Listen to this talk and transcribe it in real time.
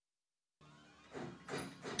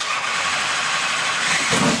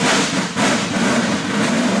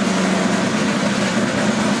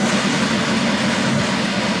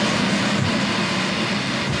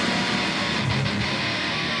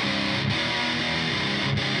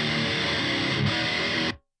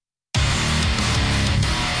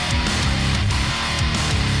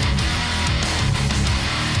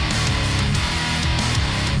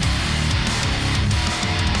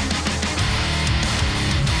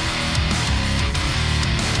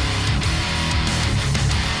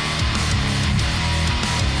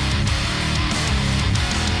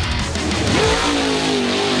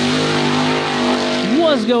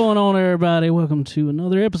going on, everybody? Welcome to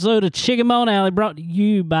another episode of Chicken Bone Alley, brought to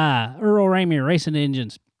you by Earl Ramier Racing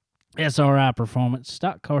Engines, SRI Performance,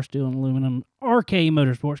 Stock Car Steel and Aluminum, RK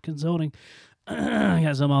Motorsports Consulting. I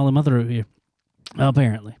got some all in my throat here,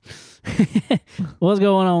 apparently. What's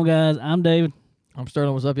going on, guys? I'm David. I'm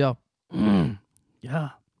Sterling. What's up, y'all?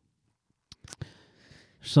 Yeah.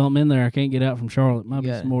 There's something in there I can't get out from Charlotte. Might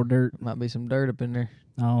be some more dirt. Might be some dirt up in there.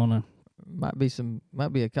 I don't know. Might be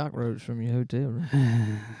a cockroach from your hotel room.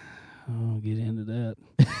 I'll get into that.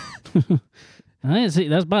 I didn't see.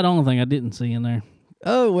 That's about the only thing I didn't see in there.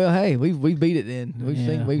 Oh well, hey, we beat it then. We've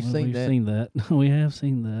seen that. We have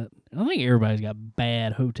seen that. I think everybody's got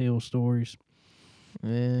bad hotel stories.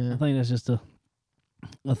 Yeah, I think that's just a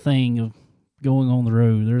thing of going on the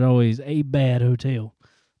road. There's always a bad hotel.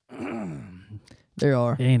 there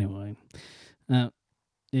are. Anyway,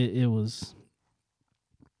 it was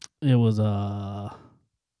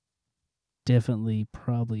definitely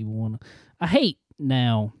probably one. I hate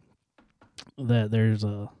now that there's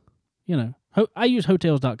I use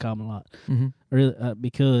hotels.com a lot. Mm-hmm. Really,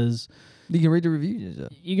 because you can read the reviews.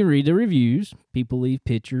 You can read the reviews. People leave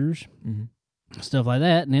pictures, stuff like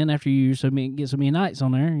that, and then after you get so many nights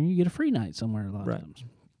on there, you get a free night somewhere a lot of times.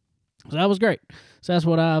 So that was great. So that's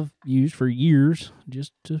what I've used for years,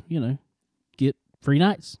 just to get free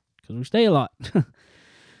nights because we stay a lot.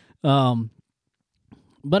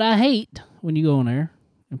 But I hate when you go in there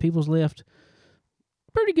and people's left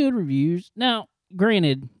pretty good reviews. Now,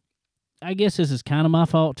 granted, I guess this is kind of my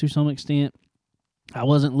fault to some extent. I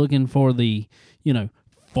wasn't looking for the,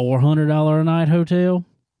 $400 a night hotel.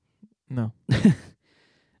 No.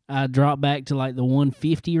 I dropped back to like the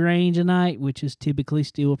 $150 range a night, which is typically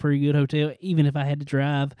still a pretty good hotel. Even if I had to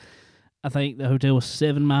drive, I think the hotel was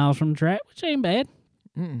 7 miles from the track, which ain't bad.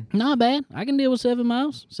 Not bad. I can deal with 7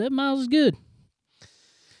 miles. 7 miles is good.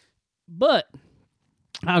 But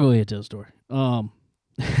I'll go ahead and tell the story.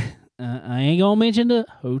 I ain't gonna mention the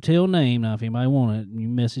hotel name now. If anybody want it, you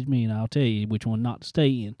message me and I'll tell you which one not to stay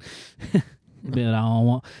in. But I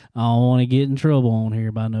don't want to get in trouble on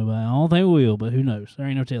here by nobody. I don't think we will, but who knows? There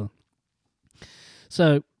ain't no telling.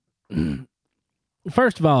 So,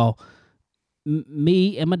 first of all,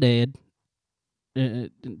 me and my dad.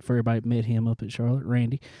 For everybody met him up at Charlotte,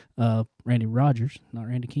 Randy Rogers, not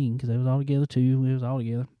Randy King, because they was all together too. We was all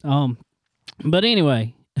together. But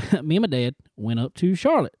anyway, me and my dad went up to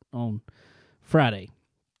Charlotte on Friday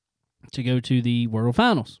to go to the World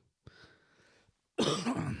Finals.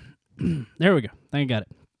 There we go. I think I got it.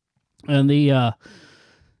 And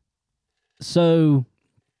so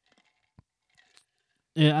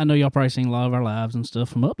yeah, I know y'all probably seen a lot of our lives and stuff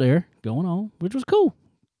from up there going on, which was cool,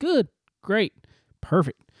 good, great.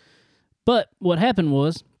 Perfect. But what happened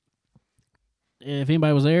was, if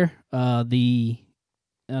anybody was there, I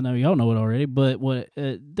know y'all know it already, but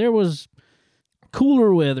there was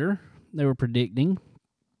cooler weather they were predicting,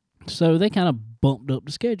 so they kind of bumped up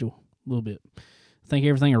the schedule a little bit. I think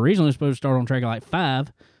everything originally was supposed to start on track at like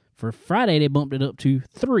 5. For Friday, they bumped it up to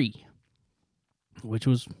 3, which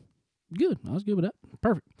was good. I was good with that.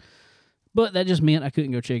 Perfect. But that just meant I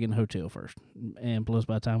couldn't go check in the hotel first. And plus,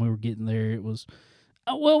 by the time we were getting there, it was...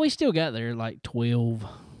 we still got there like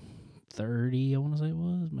 12:30, I want to say it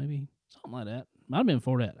was. Maybe something like that. Might have been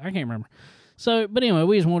before that. I can't remember. So, but anyway,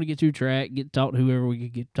 we just wanted to get to the track, get to talk to whoever we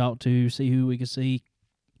could get to talk to, see who we could see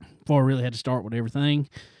before we really had to start with everything.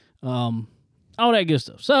 All that good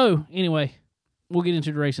stuff. So, anyway, we'll get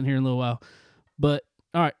into the racing here in a little while. But,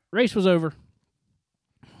 all right, race was over.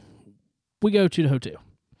 We go to the hotel.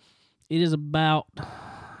 It is about,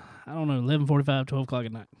 11:45, 12 o'clock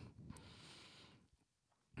at night.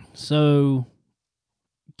 So,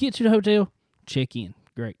 get to the hotel, check in.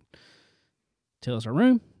 Great. Tell us our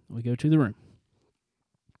room. We go to the room.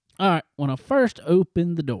 All right, when I first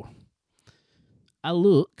open the door, I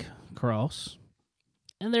look across,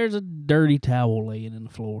 and there's a dirty towel laying in the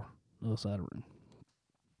floor on the other side of the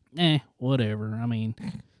room. Whatever. I mean,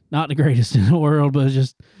 not the greatest in the world, but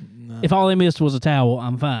just, if all they missed was a towel,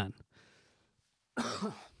 I'm fine.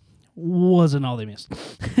 Wasn't all they missed.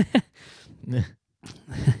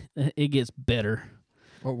 It gets better.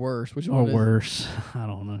 Or worse. Which one? Or worse. I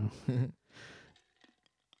don't know.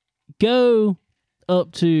 Go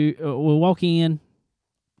up to, we'll walk in,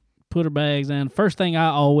 put our bags in. First thing I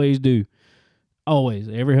always do,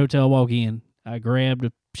 every hotel I walk in, I grab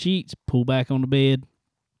the sheets, pull back on the bed,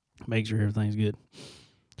 make sure everything's good.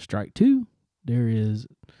 Strike 2, there's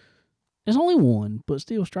only one, but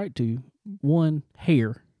still strike 2, one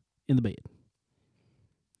hair in the bed.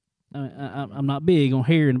 I'm not big on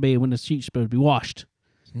hair in the bed when the sheet's supposed to be washed.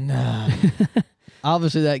 Nah.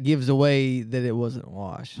 Obviously, that gives away that it wasn't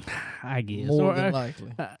washed. I guess. More than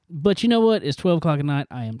likely. But you know what? It's 12 o'clock at night.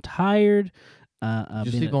 I am tired. I've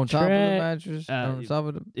Just been sleep at on top of the track. mattress? On top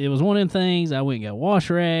of the... It was one of them things. I went and got wash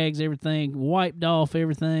rags, everything, wiped off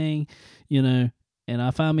everything, and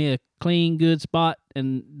I found me a clean, good spot,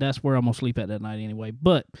 and that's where I'm going to sleep at that night anyway.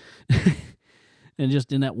 But, and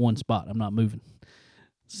just in that one spot, I'm not moving.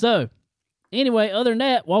 So, anyway, other than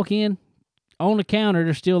that, walk in, on the counter,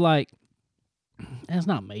 there's still that's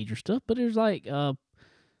not major stuff, but there's like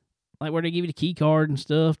where they give you the key card and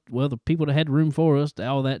stuff. Well, the people that had room for us,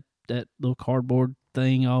 all that little cardboard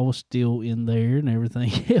thing, all was still in there and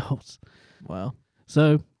everything else. Wow.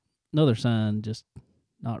 So, another sign, just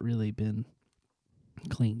not really been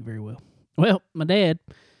cleaned very well. Well, my dad,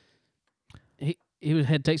 he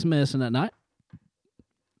had to take some medicine that night.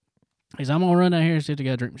 He said, I'm going to run down here and see if they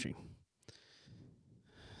got a drink machine.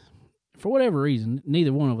 For whatever reason,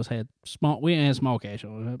 neither one of us had we didn't have small cash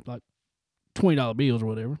on it, like $20 bills or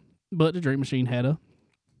whatever. But the drink machine had a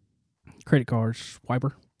credit card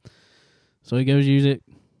swiper. So he goes use it.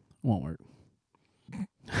 Won't work.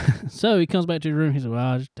 So he comes back to the room. He said, well,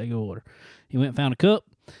 I'll just take a water. He went and found a cup.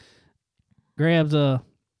 Grabs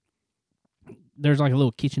there's like a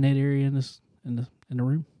little kitchenette area in the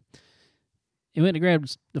room. He went to grab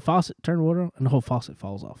the faucet, turn the water on, and the whole faucet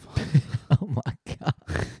falls off. Oh my God.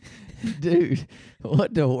 Dude,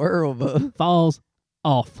 what the world, bro? Falls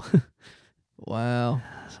off. Wow.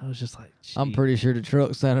 So I was just like, gee. I'm pretty sure the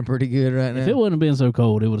truck sounded pretty good right now. If it wouldn't have been so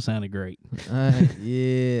cold, it would have sounded great.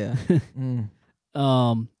 Yeah.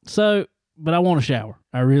 So, but I want a shower.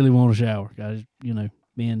 I really want a shower, guys.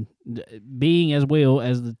 Being as well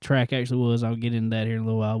as the track actually was, I'll get into that here in a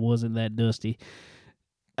little while, wasn't that dusty.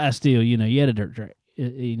 I still, you had a dirt track.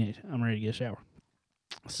 I'm ready to get a shower.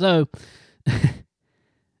 So,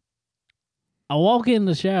 I walk in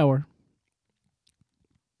the shower.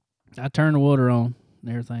 I turn the water on and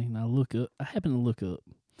everything, and I look up. I happen to look up.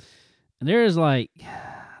 And there is I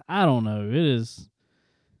don't know, it is,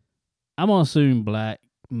 I'm going to assume black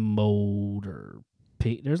mold or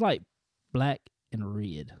pink. There's black and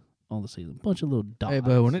red on the ceiling. A bunch of little dots. Hey,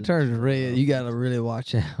 but when it turns red, you got to really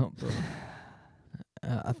watch out, bro.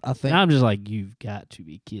 I think. I'm just like, you've got to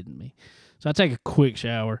be kidding me. So I take a quick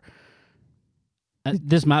shower.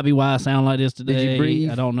 This might be why I sound like this today. Did you breathe?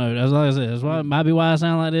 I don't know. That's like I said. That's why it might be why I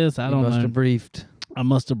sound like this. I don't know. You must have briefed. I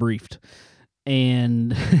must have briefed.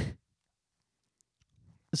 And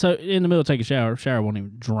so in the middle of taking a shower, shower won't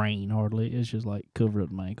even drain hardly. It's just covered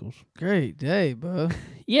up my ankles. Great day, bro.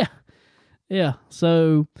 Yeah. Yeah.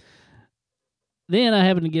 So then I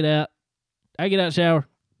happen to get out. I get out of the shower,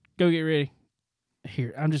 go get ready.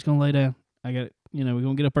 Here, I'm just going to lay down. I got it. We're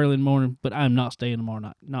going to get up early in the morning, but I'm not staying tomorrow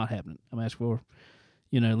night. Not happening. I'm asking for,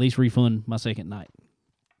 at least refund my second night.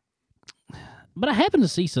 But I happened to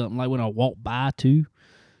see something when I walk by too.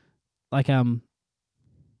 I'm,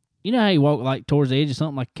 how you walk towards the edge of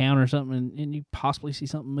something, like a counter or something, and you possibly see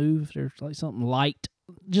something move. There's something light,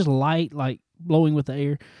 just light, blowing with the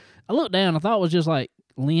air. I looked down. I thought it was just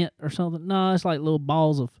lint or something. No, it's little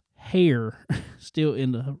balls of hair still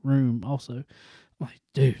in the room also. I'm like,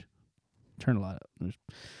 dude, turn the light up.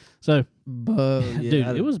 So,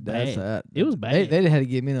 dude, it was bad. It was bad. They had to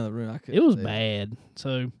give me another room. It was bad.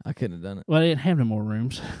 So I couldn't have done it. Well, they didn't have no more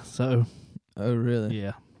rooms. So. Oh, really?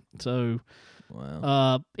 Yeah. So.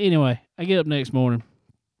 Wow. Anyway, I get up next morning.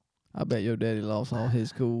 I bet your daddy lost all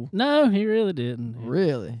his cool. No, he really didn't.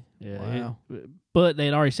 Really? Yeah. Wow. But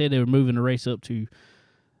they'd already said they were moving the race up to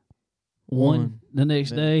 1 the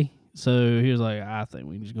next day. So he was like, I think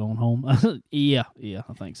we can just go on home. I said, yeah,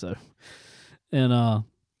 I think so. And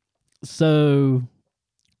so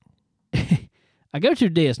I go to the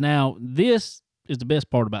desk. Now, this is the best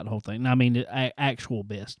part about the whole thing. I mean, the actual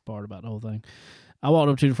best part about the whole thing. I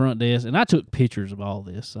walked up to the front desk, and I took pictures of all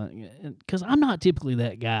this. Because I'm not typically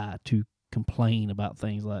that guy to complain about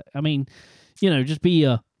things just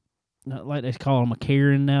be like they call them a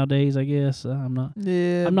Karen nowadays, I guess. I'm not.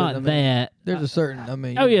 Yeah, I'm not that. There's a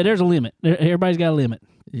certain. Oh yeah, there's a limit. Everybody's got a limit.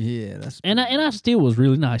 Yeah, that's. And I still was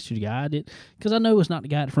really nice to the guy. I did, because I know it's not the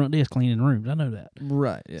guy at the front desk cleaning the rooms. I know that.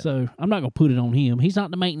 Right. Yeah. So I'm not gonna put it on him. He's not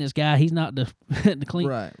the maintenance guy. He's not the the clean.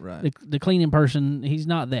 Right. The cleaning person. He's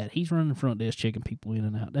not that. He's running the front desk, checking people in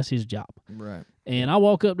and out. That's his job. Right. And I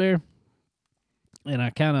walk up there. And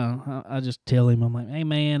I just tell him, I'm like, hey,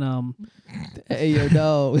 man, hey, yo,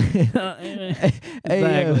 dog.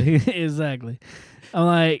 Exactly. I'm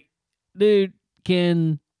like, dude,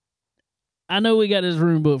 I know we got this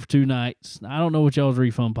room booked for 2 nights. I don't know what y'all's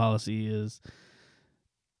refund policy is,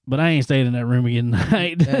 but I ain't staying in that room again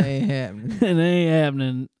tonight. That ain't happening. And it ain't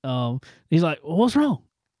happening. He's like, well, what's wrong?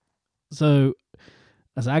 So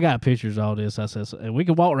I said, I got pictures of all this. I said, and we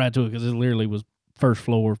can walk right to it because it literally was first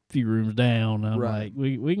floor, few rooms down. I'm Right.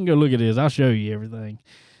 like, we can go look at this. I'll show you everything.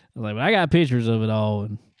 I was like, but I got pictures of it all,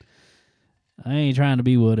 and I ain't trying to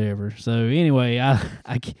be whatever. So anyway,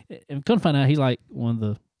 I couldn't find out he's like one of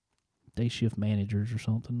the day shift managers or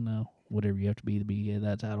something. Now, whatever you have to be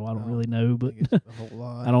that title. I don't really know, but I think it's a whole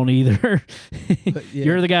lot. I don't either. But, yeah.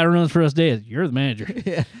 You're the guy who runs for us dead. You're the manager.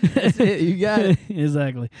 Yeah, that's it. You got it.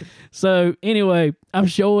 Exactly. So anyway, I'm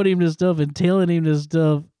showing him this stuff and telling him this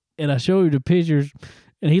stuff, and I show him the pictures,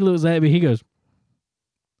 and he looks at me. He goes,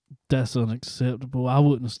 "That's unacceptable. I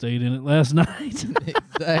wouldn't have stayed in it last night."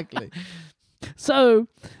 Exactly. So,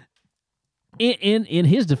 in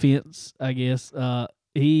his defense, I guess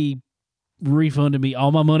he refunded me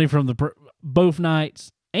all my money from both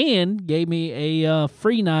nights and gave me a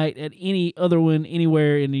free night at any other one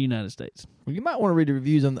anywhere in the United States. Well, you might want to read the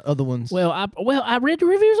reviews on the other ones. Well, I read the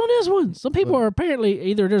reviews on this one. Some people are apparently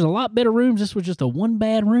either there's a lot better rooms. This was just a one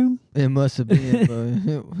bad room, it must have been.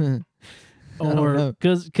 But I don't or know.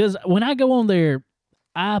 because when I go on there,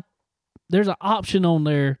 there's an option on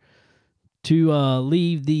there to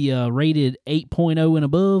leave the rated 8.0 and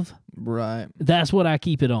above. Right. That's what I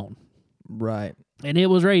keep it on, Right. and it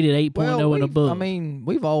was rated 8.0 and above. I mean,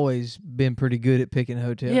 we've always been pretty good at picking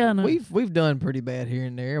hotels. Yeah, I know. We've done pretty bad here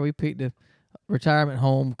and there. We picked a retirement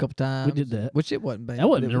home a couple times. did that. which it wasn't bad. that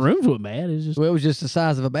wasn't It the was- rooms weren't bad. It's just Well, it was just the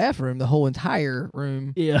size of a bathroom. The whole entire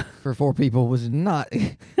room yeah. for 4 people was not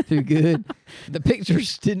too good. The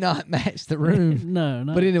pictures did not match the room. No.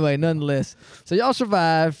 But anyway, nonetheless. So y'all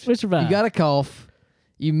survived. We survived. You got a cough.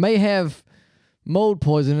 You may have mold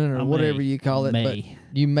poisoning or I whatever may. you call it, but May.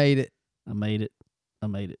 you made it. I made it.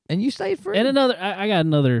 And you stayed free. And I got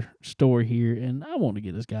another story here, and I want to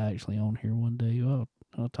get this guy actually on here one day.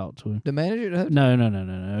 I'll talk to him. The manager at the hotel?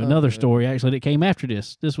 No. Another okay. story actually that came after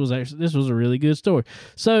this. This was a really good story.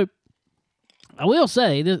 So I will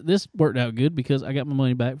say this worked out good because I got my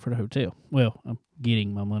money back for the hotel. Well, I'm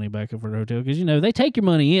getting my money back for the hotel because they take your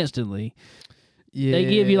money instantly. Yeah. They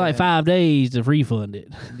give you like 5 days to refund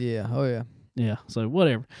it. Yeah. Oh, yeah. Yeah, so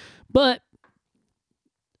whatever. But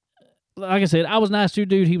like I said, I was nice to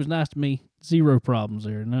dude. He was nice to me. Zero problems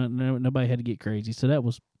there. Nobody had to get crazy. So that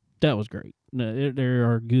was great. No,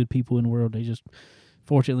 there are good people in the world. They just,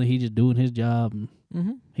 fortunately, he just doing his job and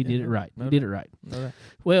Mm-hmm. he did it right. no He did it right. Okay.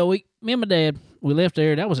 Well, me and my dad, we left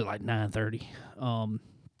there. That was at like 9:30.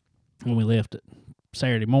 When we left it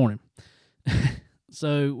Saturday morning.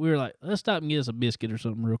 So we were like, let's stop and get us a biscuit or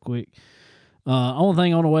something real quick. Only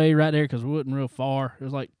thing on the way right there, because we wasn't real far, it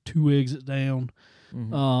was like 2 exits down,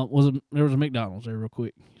 Mm-hmm. there was a McDonald's there real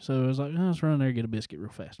quick. So I was like, let's run there and get a biscuit real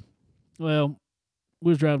fast. Well,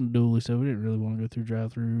 we was driving to Dooley, so we didn't really want to go through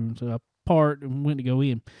drive-through. So I parked and went to go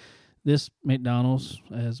in. This McDonald's,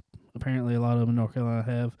 as apparently a lot of them in North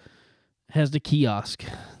Carolina has the kiosk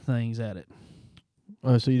things at it.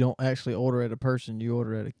 Oh, so you don't actually order at a person, you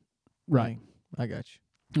order at a Right. thing. I got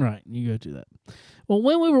you. Right, you go to that. Well,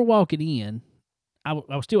 when we were walking in, I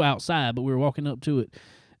was still outside, but we were walking up to it,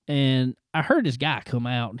 and I heard this guy come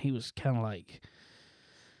out, and he was kind of like,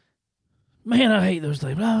 man, I hate those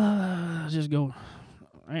things. Blah, blah, blah. Just going,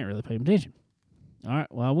 I ain't really paying attention. All right,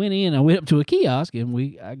 well, I went up to a kiosk,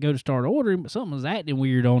 and I go to start ordering, but something was acting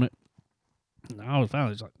weird on it. And I was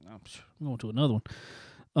finally just like, I'm going to another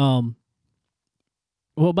one.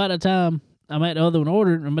 Well, by the time I'm at the other one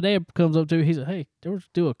ordering, and my dad comes up to me, he said, hey, there was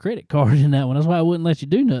still a credit card in that one. That's why I wouldn't let you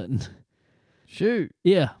do nothing. Shoot.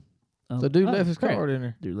 Yeah. So dude left his crap. card in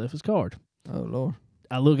there. Dude left his card. Oh, Lord.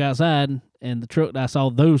 I look outside, and the truck that I saw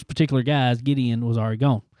those particular guys get in was already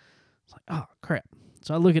gone. It's like, oh, crap.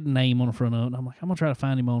 So I look at the name on the front of it, and I'm like, I'm going to try to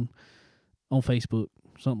find him on Facebook,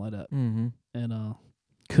 something like that. Mm-hmm. And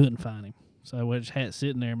couldn't find him. So I just had it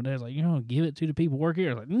sitting there. My dad's like, you know, give it to the people who work here.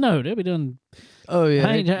 I was like, no, they'll be done. Oh,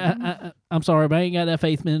 yeah. I'm sorry, but I ain't got that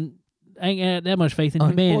faith in. I ain't got that much faith in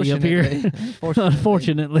humanity up here.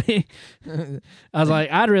 Unfortunately. I was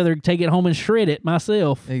like, I'd rather take it home and shred it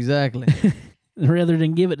myself Exactly. rather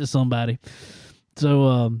than give it to somebody.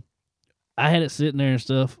 So I had it sitting there and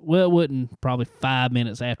stuff. Well, it wasn't probably 5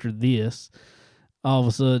 minutes after this. All of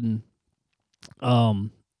a sudden,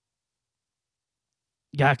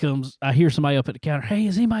 guy comes. I hear somebody up at the counter. Hey,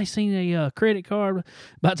 has anybody seen a credit card?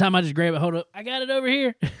 By the time I just grab it, hold up, I got it over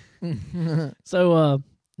here. So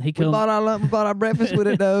he We comes. bought our breakfast with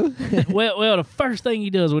it, though. well, the first thing he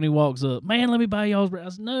does when he walks up, man, let me buy y'all's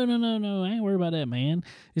breakfast. I said, no, I ain't worried about that, man.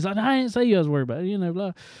 He's like, no, I didn't say you was worried about it, blah.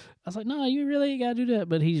 I was like, no, you really ain't got to do that.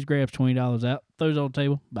 But he just grabs $20 out, throws it on the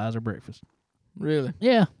table, buys her breakfast. Really?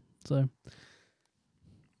 Yeah. So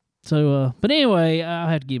So, but anyway, I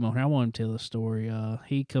had to get him on here. I want him to tell the story.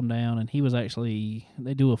 He come down and he was actually,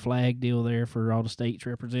 they do a flag deal there for all the states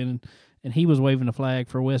represented, and he was waving a flag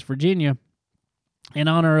for West Virginia in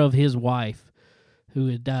honor of his wife, who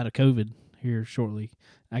had died of COVID here shortly.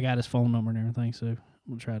 I got his phone number and everything, so I'm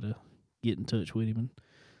gonna try to get in touch with him and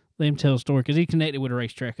let him tell a story because he connected with a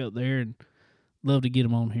racetrack up there, and love to get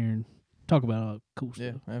him on here and talk about all the cool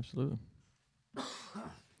stuff. Yeah, absolutely.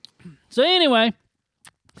 So anyway,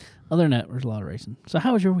 other than that, there's a lot of racing. So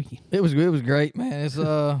how was your weekend? It was great, man. It's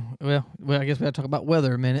well, I guess we have to talk about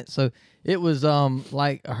weather a minute. So it was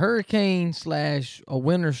like a hurricane / a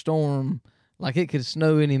winter storm, like it could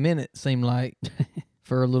snow any minute. Seemed like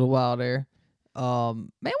for a little while there. Man,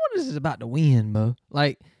 what is it about the wind, Bo?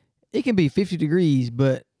 Like it can be 50 degrees,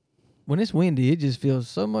 but when it's windy, it just feels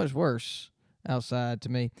so much worse outside to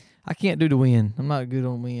me. I can't do the wind. I'm not good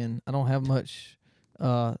on wind. I don't have much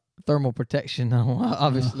thermal protection,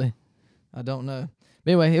 obviously. I don't know.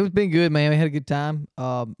 But anyway, it was been good, man. We had a good time.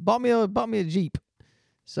 Bought me a Jeep.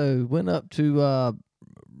 So went up to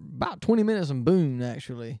about 20 minutes from Boone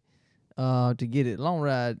actually to get it. Long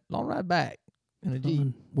ride back in a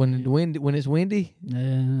Jeep. When it's windy.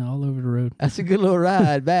 Yeah, all over the road. That's a good little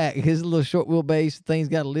ride back. It's a little short wheelbase. Things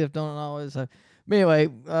got a lift on it and all that. So, but anyway,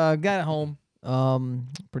 got it home.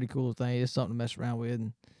 Pretty cool thing. It's something to mess around with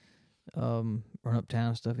and run uptown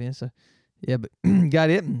and stuff in. So yeah, but got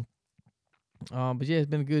it. And, but yeah, it's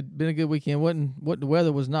been a good weekend. The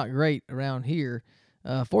weather was not great around here.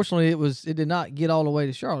 Fortunately, it did not get all the way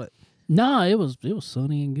to Charlotte. No, it was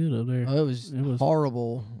sunny and good up there. It was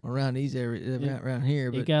horrible around these areas around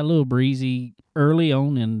here. But it got a little breezy early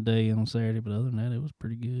on in the day on Saturday, but other than that, it was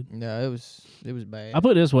pretty good. No, it was bad. I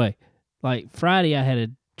put it this way: like Friday, I had a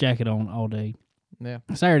jacket on all day. Yeah.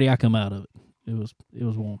 Saturday, I come out of it. It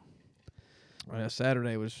was warm. Well,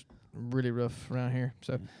 Saturday was really rough around here.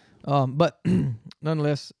 So, but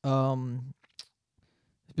nonetheless, it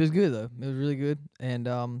was good though. It was really good, and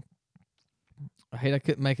I hate I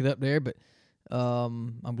couldn't make it up there, but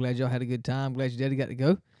I'm glad y'all had a good time. Glad your daddy got to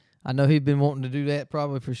go. I know he'd been wanting to do that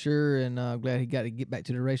probably for sure, and I'm glad he got to get back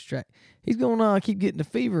to the racetrack. He's gonna keep getting the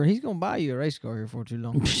fever, and he's gonna buy you a race car here for too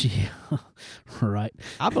long. Yeah, right.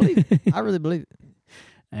 I believe it. I really believe it.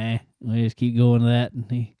 We just keep going to that, and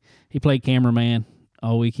he played cameraman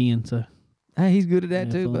all weekend, so hey, he's good at that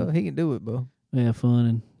too, fun. Bo. He can do it, Bo. We had fun,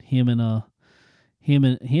 and him and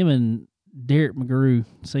Derek McGrew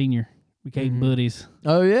Senior became buddies.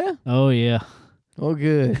 Oh yeah. Oh yeah. Oh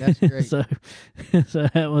good. That's great. so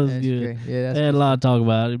that was that's good. Great. Yeah, that's they had a lot to talk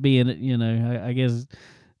about. It being, I guess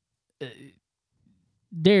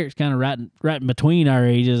Derek's kind of right in between our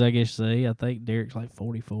ages, I guess you say. I think Derek's like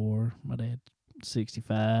 44. My dad's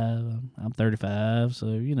 65. I'm 35.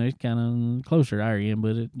 So, it's kind of closer to our end,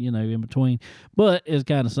 but, in between. But it's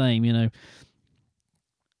kind of same,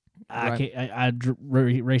 Right. I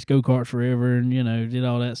raced go-karts forever and, did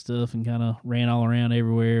all that stuff and kind of ran all around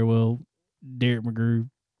everywhere. Well, Derek McGrew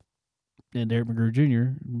and Derek McGrew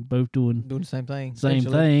Jr. both doing the same thing. Same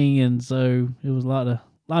thing, and so it was a lot of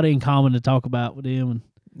in common to talk about with him, and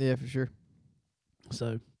yeah, for sure.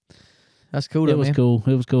 So that's cool. It was cool.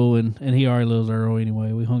 It was cool, and he already loves Earl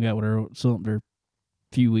anyway. We hung out with Earl Sumter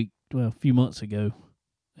a few months ago,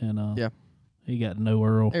 and yeah, he got to know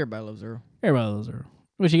Earl. Everybody loves Earl.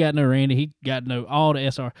 Which he got to know Randy. He got to know all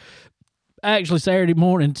the SR. Actually, Saturday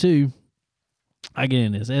morning too. I get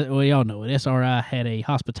in this. Well, y'all know it. SRI had a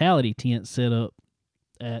hospitality tent set up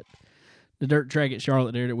at the dirt track at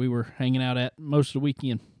Charlotte there that we were hanging out at most of the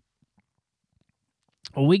weekend.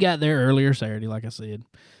 Well, we got there earlier Saturday, like I said,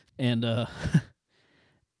 and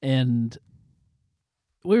and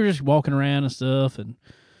we were just walking around and stuff, and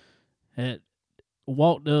had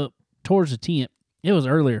walked up towards the tent. It was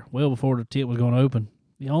earlier, well before the tent was going to open.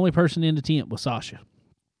 The only person in the tent was Sasha.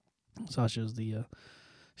 Sasha's the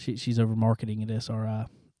she's over marketing at SRI,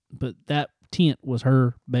 but that tent was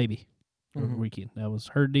her baby over the weekend. That was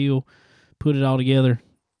her deal. Put it all together,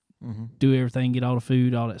 do everything, get all the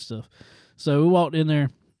food, all that stuff. So we walked in there,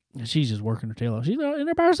 and she's just working her tail off. She's in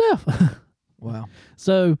there by herself. Wow.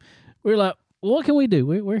 So we were like, well, what can we do?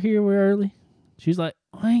 We're here. We're early. She's like,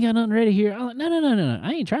 I ain't got nothing ready here. I'm like, no.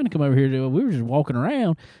 I ain't trying to come over here. We were just walking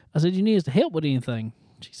around. I said, you need us to help with anything?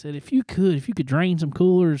 She said, if you could drain some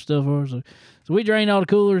coolers and stuff for us. So we drained all the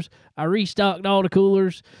coolers. I restocked all the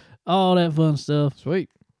coolers, all that fun stuff.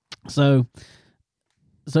 Sweet. So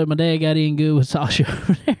my dad got in good with Sasha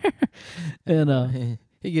over there. And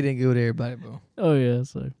he get in good with everybody, bro. Oh yeah,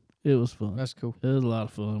 so it was fun. That's cool. It was a lot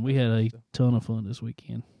of fun. We had a ton of fun this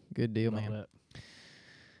weekend. Good deal, man.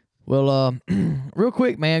 Well, real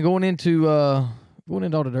quick, man, going into going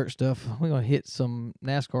into all the dirt stuff, we're gonna hit some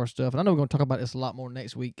NASCAR stuff, and I know we're gonna talk about this a lot more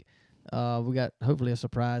next week. We got hopefully a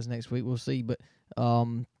surprise next week. We'll see, but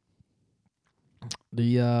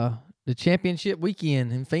the championship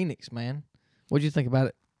weekend in Phoenix, man. What'd you think about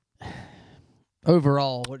it?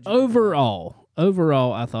 Overall,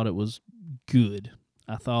 Overall, I thought it was good.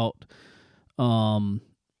 I thought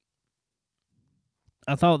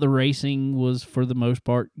the racing was for the most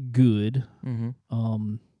part good.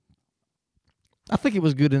 Mm-hmm. I think it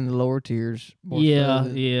was good in the lower tiers. More Yeah, so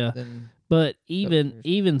than, yeah. than But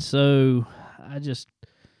even so, I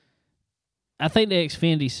think the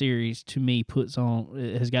Xfinity series to me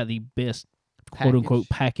has got the best quote unquote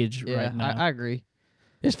package yeah, right now. I agree.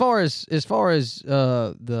 As far as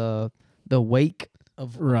the wake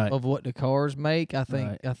of what the cars make, I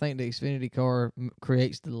think the Xfinity car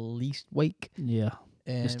creates the least wake. Yeah.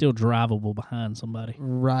 And It's still drivable behind somebody.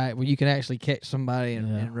 Right, where you can actually catch somebody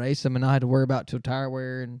and race them and not have to worry about tire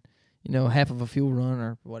wear and half of a fuel run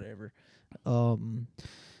or whatever. And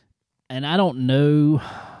I don't know.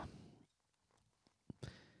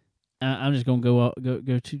 I'm just gonna go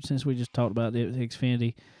to, since we just talked about the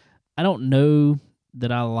Xfinity. I don't know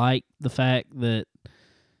that I like the fact that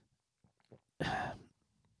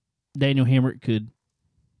Daniel Hemrick could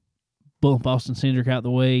bump Austin Cindric out the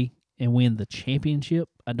way and win the championship.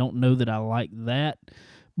 I don't know that I like that,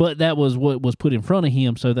 but that was what was put in front of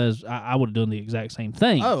him. So I would have done the exact same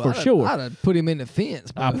thing sure. I'd have put him in the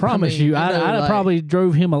fence. I promise you, I'd have probably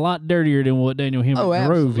drove him a lot dirtier than what Daniel Hemrick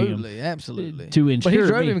drove him. Absolutely. To ensure, but he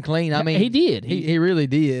drove him clean. I mean, he did. He really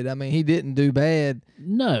did. I mean, he didn't do bad.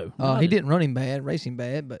 No, he didn't run him bad, race him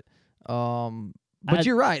bad, but. But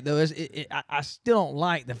you're right, though. I still don't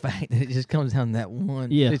like the fact that it just comes down to that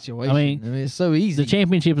one situation. I mean, it's so easy. The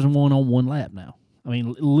championship is won on one lap now. I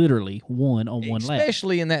mean, literally won on one lap.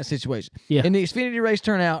 Especially in that situation. Yeah. In the Xfinity race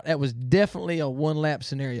turnout, that was definitely a one-lap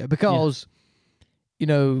scenario because,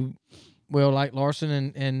 like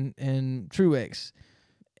Larson and Truex,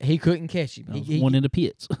 he couldn't catch him. He one in the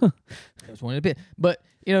pits. That was one in the pit. But,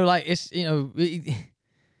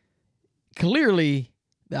 clearly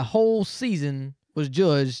the whole season was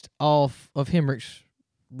judged off of Hemrick's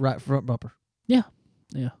right front bumper. Yeah.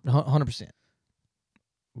 100%.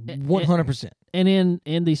 100%. And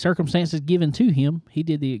in the circumstances given to him, he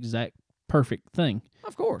did the exact perfect thing.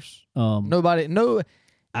 Of course. I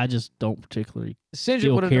just don't particularly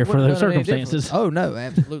still care for those circumstances. Oh, no,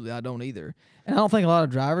 absolutely. I don't either. And I don't think a lot of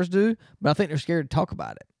drivers do, but I think they're scared to talk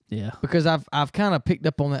about it. Yeah. Because I've kind of picked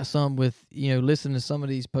up on that some with, listening to some of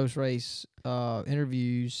these post-race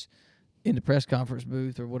interviews in the press conference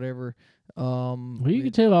booth or whatever. You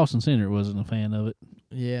could tell Austin Cindric wasn't a fan of it.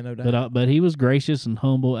 Yeah, no doubt. But he was gracious and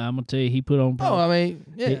humble. I'm gonna tell you, he put on.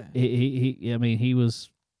 Yeah. He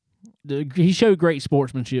showed great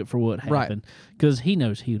sportsmanship for what happened because he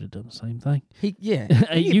knows he would have done the same thing.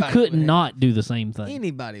 You could not do the same thing.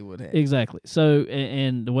 Anybody would have. Exactly. So,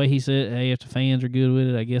 and the way he said, "Hey, if the fans are good with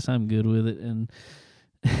it, I guess I'm good with it,"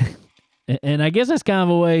 and I guess that's kind of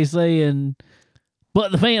a way of saying.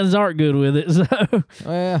 But the fans aren't good with it, so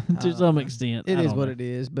to some extent. It is what it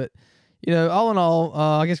is. But, all in all,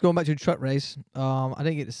 I guess going back to the truck race, I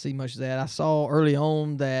didn't get to see much of that. I saw early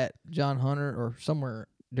on that John Hunter or somewhere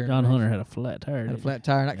during John Hunter had a flat tire. And that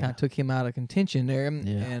kind of took him out of contention there.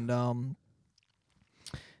 Yeah.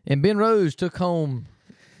 And Ben Rose took home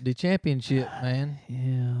the championship, man.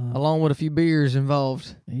 Yeah. Along with a few beers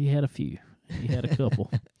involved. He had a few. He had a couple.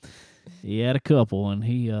 And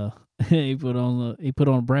he put on a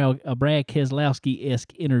Brad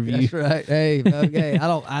Keselowski-esque interview. That's right. Hey, okay.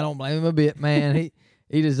 I don't blame him a bit, man.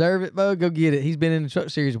 He deserved it, Bo. Go get it. He's been in the Truck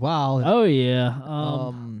Series a while. Oh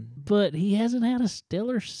yeah. But he hasn't had a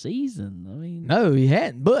stellar season. I mean, no, he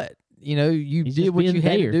hadn't. But you did what you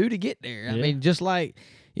had to do to get there. Yeah. I mean, just like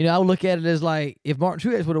I would look at it as like if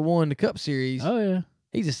Martin Truex would have won the Cup Series. Oh yeah.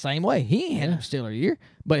 He's the same way. He ain't had a stellar year,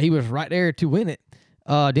 but he was right there to win it.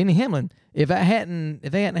 Denny Hamlin. If they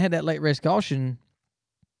hadn't had that late race caution,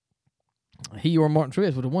 he or Martin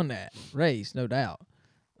Truex would have won that race, no doubt.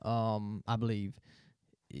 I believe.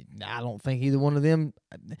 I don't think either one of them.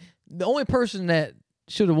 The only person that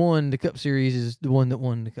should have won the Cup Series is the one that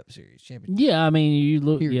won the Cup Series championship. Yeah, I mean, you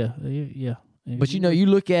look. Period. Yeah. But you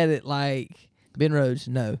look at it like Ben Rhodes.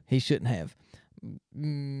 No, he shouldn't have. Daniel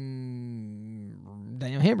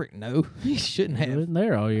Hemrick, no, he shouldn't have. He wasn't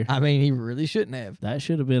there all year. I mean, he really shouldn't have. That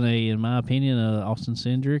should have been in my opinion, Austin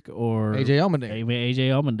Cindric or AJ Allmendinger. AJ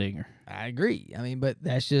Allmendinger. I agree. I mean, but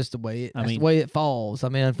that's just the way the way it falls. I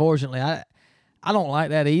mean, unfortunately, I don't like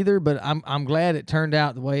that either. But I'm glad it turned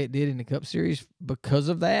out the way it did in the Cup Series because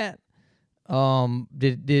of that.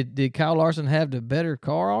 Did Kyle Larson have the better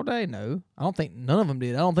car all day? No, I don't think none of them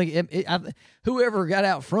did. I don't think whoever got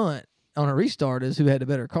out front on a restart is who had the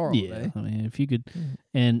better car all Yeah, day. I mean, if you could,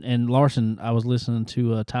 and Larson, I was listening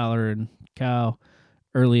to Tyler and Kyle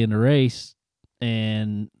early in the race,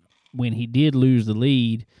 and when he did lose the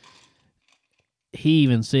lead, he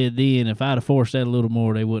even said then, if I'd have forced that a little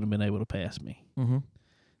more, they wouldn't have been able to pass me. Mm-hmm.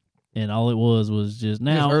 And all it was just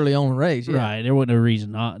now Just early on in the race, yeah. right? There wasn't a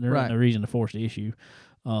reason not. There Right. wasn't a reason to force the issue.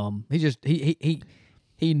 He just he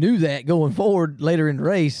knew that going forward later in the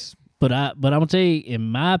race. But I'm gonna tell you, in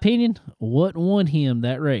my opinion, what won him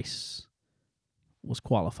that race was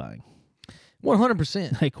qualifying.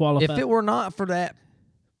 100%. They qualified. If it were not for that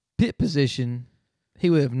pit position, he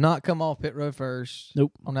would have not come off pit road first.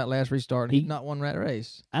 Nope. On that last restart, he'd not won that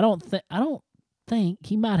race. I don't think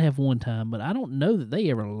he might have one time, but I don't know that they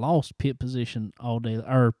ever lost pit position all day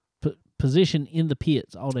or position in the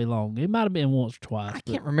pits all day long. It might have been once or twice. I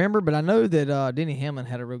can't remember, but I know that Denny Hamlin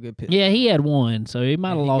had a real good pit. Yeah, he had one, so he might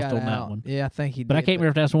have He lost got on that out. one. Yeah, I think he did. But I can't remember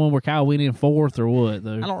if that's the one where Kyle went in fourth or what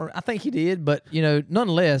though. I think he did, but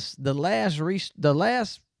nonetheless, the last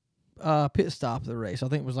pit stop of the race, I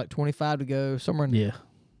think it was like 25 to go, somewhere in there. Yeah.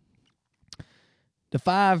 The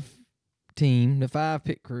 5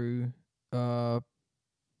 pit crew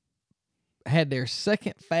had their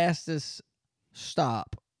second fastest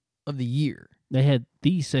stop of the year. They had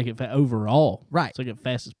the second overall. Right. Second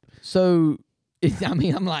fastest. So,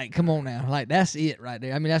 I'm like, come on now. Like, that's it right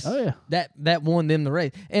there. I mean, that's that won them the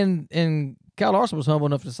race. And Kyle Larson was humble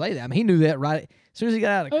enough to say that. I mean, he knew that right as soon as he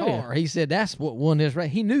got out of the car. He said that's what won this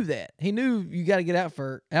race. He knew that. He knew you got to get out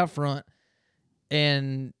front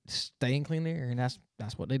and stay in clean air, and that's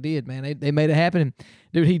what they did, man. They made it happen.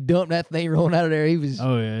 Dude, he dumped that thing rolling out of there. He was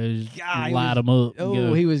light him up.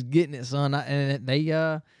 Oh, he was getting it, son. And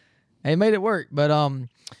they made it work. But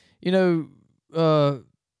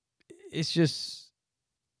it's just,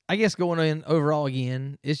 I guess going in overall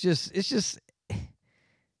again, it's just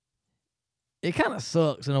it kind of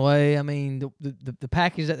sucks in a way. I mean, the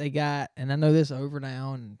package that they got, and I know this over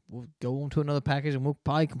now, and we'll go on to another package, and we'll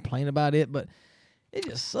probably complain about it, but it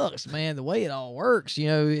just sucks, man, the way it all works.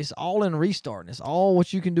 It's all in a restart. It's all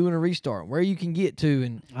what you can do in a restart, where you can get to.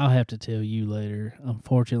 And I'll have to tell you later.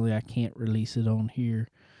 Unfortunately, I can't release it on here,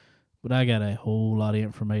 but I got a whole lot of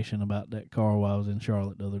information about that car while I was in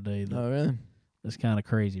Charlotte the other day. Oh, really? It's kind of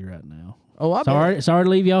crazy right now. Oh, I sorry to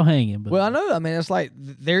leave y'all hanging. But well, I know. I mean, it's like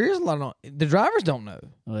there is a lot of the drivers don't know.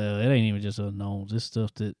 Well, it ain't even just unknowns. It's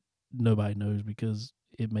stuff that nobody knows because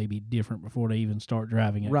it may be different before they even start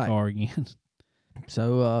driving that car again.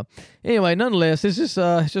 So anyway, nonetheless, it's just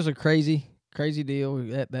a crazy deal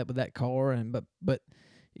with that car, and but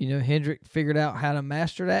Hendrick figured out how to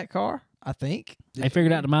master that car. I think they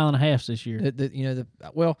figured out the 1.5 miles this year.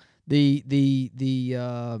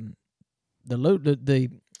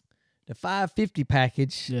 The 550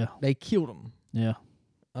 package, they killed them. Yeah.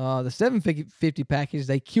 The 750 package,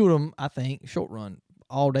 they killed them. I think short run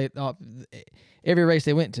all day, every race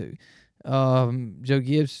they went to. Joe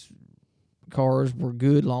Gibbs cars were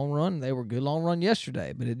good long run. They were good long run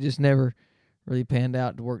yesterday, but it just never really panned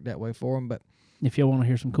out to work that way for them. But if y'all want to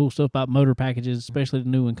hear some cool stuff about motor packages, especially the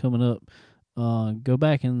new one coming up, go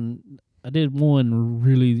back and I did one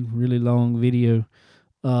really, really long video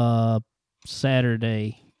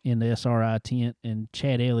Saturday in the SRI tent, and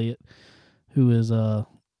Chad Elliott, who is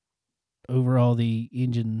over all the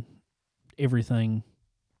engine everything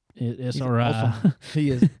at SRI. Awesome. He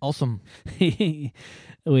is awesome. I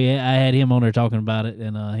had him on there talking about it,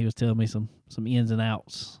 and he was telling me some ins and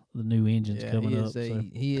outs of the new engines coming up.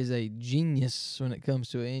 He is a genius when it comes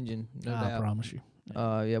to an engine. No doubt. I promise you.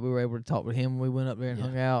 We were able to talk with him when we went up there and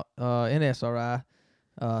hung out in SRI.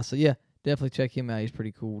 Definitely check him out. He's a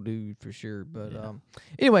pretty cool dude for sure. But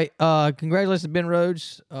anyway, congratulations to Ben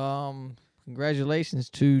Rhodes.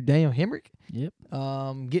 Congratulations to Daniel Hemrick. Yep.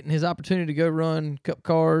 Getting his opportunity to go run Cup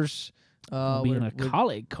cars. Being a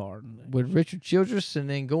colleague car with Richard Childress, and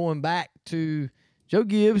then going back to Joe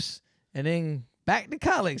Gibbs, and then back to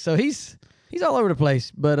colleague. So he's all over the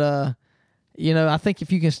place. But I think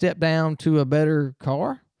if you can step down to a better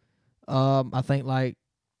car, I think like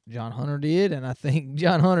John Hunter did, and I think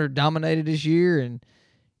John Hunter dominated this year, and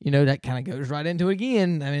that kind of goes right into it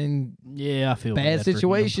again. I mean, I feel bad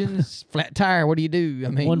situations, flat tire. What do you do? I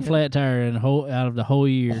mean, one flat tire and out of the whole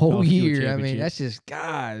year. I mean, that's just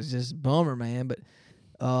it's just bummer, man. But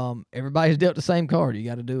everybody's dealt the same card. You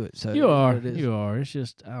got to do it. So you are. It's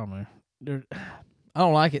just I don't know. I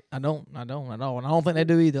don't like it. I don't at all, and I don't think they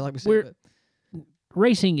do either. Like we said,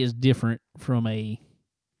 racing is different from a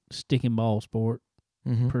stick and ball sport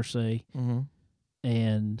per se,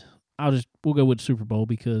 and we'll go with the Super Bowl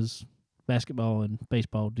because basketball and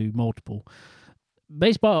baseball do multiple.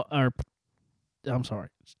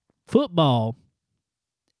 Football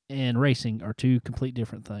and racing are two complete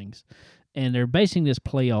different things. And they're basing this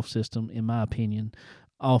playoff system, in my opinion,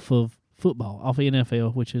 off of football, off of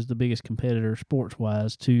NFL, which is the biggest competitor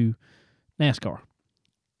sports-wise to NASCAR.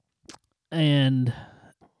 And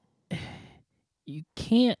you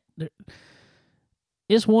can't...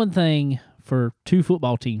 It's one thing for two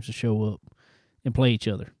football teams to show up and play each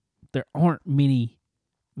other. There aren't many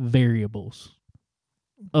variables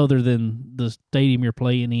other than the stadium you're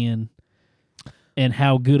playing in and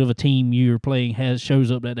how good of a team you're playing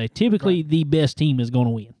shows up that day. Typically, the best team is going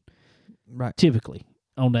to win. Right. Typically,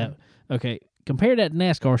 on that. Okay, compare that to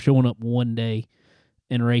NASCAR showing up one day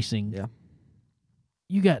and racing. Yeah.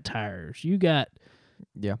 You got tires. You got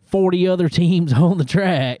 40 other teams on the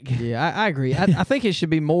track. Yeah, I agree. I think it should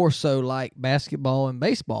be more so like basketball and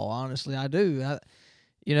baseball, honestly. I do.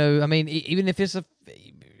 Even if it's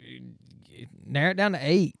narrow it down to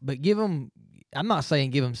 8, but give them, I'm not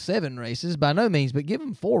saying give them 7 races by no means, but give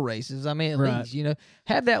them 4 races. I mean, at least,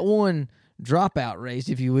 have that one dropout race,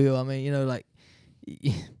 if you will. I mean, I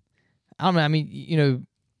don't know. I mean,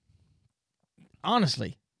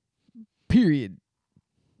 honestly, period.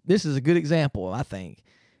 This is a good example, I think.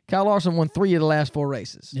 Kyle Larson won 3 of the last 4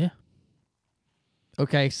 races. Yeah.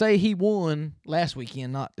 Okay, say he won last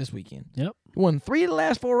weekend, not this weekend. Yep. He won 3 of the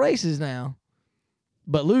last 4 races now,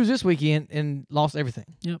 but lose this weekend and lost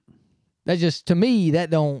everything. Yep. That just, to me, that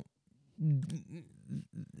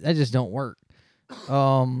just don't work.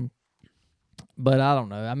 But I don't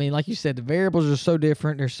know. I mean, like you said, the variables are so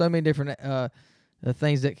different. There's so many different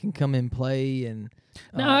things that can come in play. And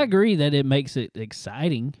now I agree that it makes it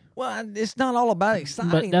exciting. Well, it's not all about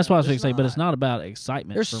exciting. But that's what I was going to say. But it's not about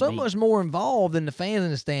excitement. There's so much more involved than the fans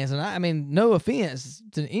in the stands. And I mean, no offense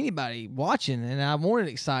to anybody watching, and I want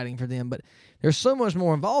it exciting for them. But there's so much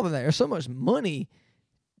more involved in that. There's so much money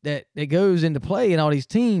that goes into play in all these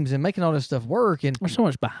teams and making all this stuff work. And there's so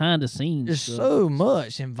much behind the scenes. There's so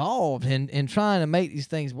much involved in trying to make these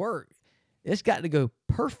things work. It's got to go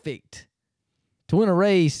perfect to win a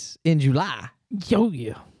race in July. Oh,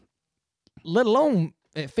 yeah. Let alone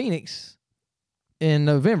at Phoenix in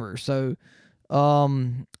November. So, I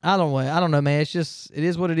don't know, man. It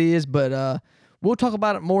is what it is. But we'll talk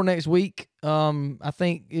about it more next week. I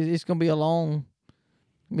think it's going to be a long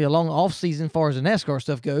off season as far as the NASCAR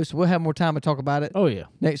stuff goes. So we'll have more time to talk about it. Oh yeah,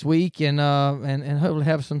 next week, and hopefully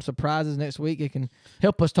have some surprises next week. It can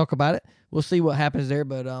help us talk about it. We'll see what happens there,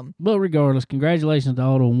 but regardless, congratulations to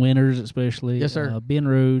all the winners, especially yes, sir. Ben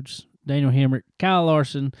Rhodes, Daniel Hemrick, Kyle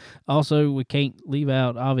Larson. Also, we can't leave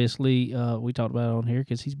out. Obviously, we talked about it on here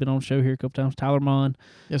because he's been on the show here a couple times. Tyler Mon,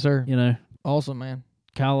 yes, sir. Awesome, man.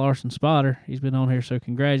 Kyle Larson spotter. He's been on here, so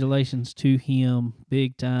congratulations to him,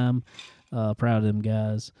 big time. Proud of them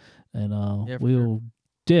guys, and we'll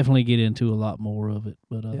definitely get into a lot more of it.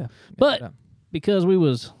 But because we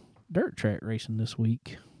was dirt track racing this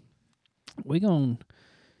week, we're gonna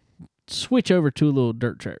switch over to a little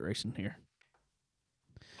dirt track racing here.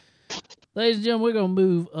 Ladies and gentlemen, we're gonna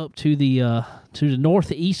move up to the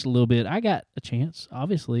northeast a little bit. I got a chance,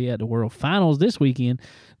 obviously, at the World Finals this weekend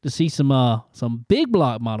to see some big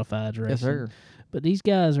block modifieds racing. Yes, sir. But these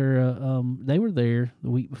guys are, they were there the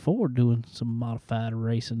week before doing some modified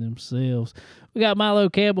racing themselves. We got Milo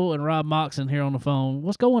Campbell and Rob Moxon here on the phone.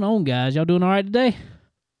 What's going on, guys? Y'all doing all right today?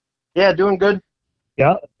 Yeah, doing good.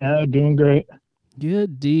 Yeah, doing great.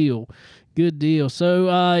 Good deal.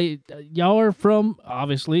 So y'all are from,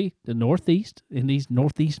 obviously, the Northeast, in these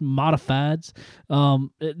Northeast modifieds.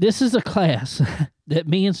 This is a class that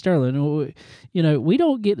me and Sterling, we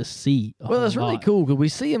don't get to see. Well, it's really cool because we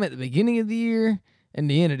see them at the beginning of the year and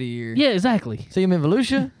the end of the year. Yeah, exactly. See them in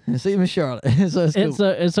Volusia and see them in Charlotte. So it's cool.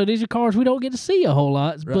 And so these are cars we don't get to see a whole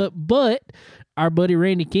lot. Right. But our buddy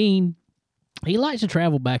Randy Keene, he likes to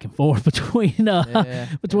travel back and forth between North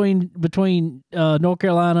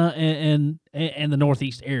Carolina and the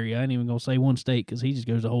Northeast area. I ain't even gonna say one state because he just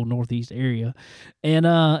goes the whole Northeast area, and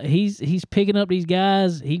he's picking up these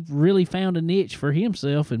guys. He really found a niche for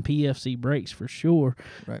himself in PFC brakes for sure.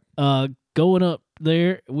 Right. Going up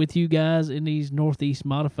there with you guys in these Northeast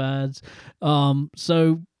modifieds.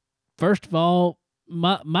 So first of all,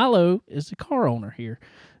 Milo is the car owner here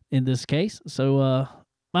in this case. So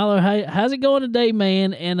Milo, how's it going today,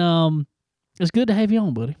 man? And it's good to have you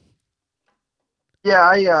on, buddy.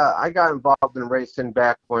 Yeah, I got involved in racing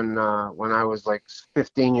back when I was like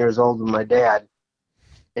 15 years old with my dad,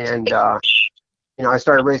 and I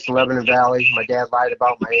started racing Lebanon Valley. My dad lied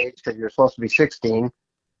about my age because you're supposed to be 16.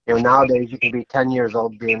 Nowadays you can be 10 years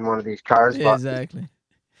old being one of these cars. Yeah, exactly.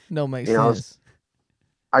 No, makes You know, sense.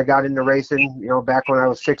 I got into racing, back when I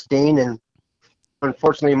was 16, and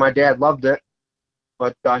unfortunately, my dad loved it,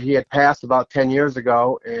 but he had passed about 10 years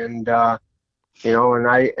ago, and and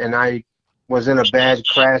I was in a bad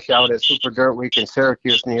crash out at Super Dirt Week in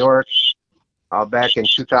Syracuse, New York, back in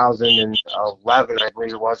 2011, I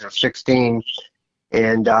believe it was, or 16,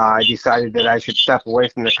 and I decided that I should step away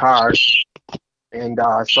from the cars, and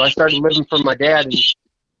so I started living for my dad,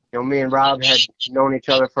 and me and Rob had known each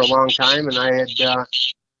other for a long time, and I had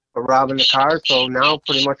Rob in the car. So now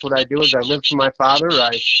pretty much what I do is I live for my father.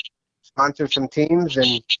 I sponsor some teams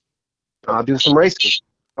and do some racing.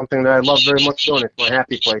 Something that I love very much doing. It's my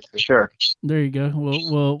happy place for sure. There you go.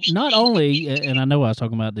 Well, not only, and I know I was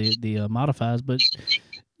talking about the modifieds, but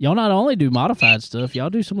y'all not only do modified stuff, y'all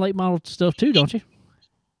do some late model stuff too, don't you?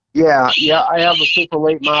 Yeah. I have a super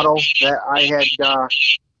late model that I had.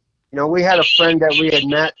 We had a friend that we had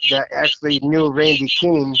met that actually knew Randy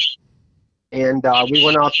King, and we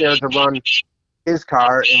went out there to run his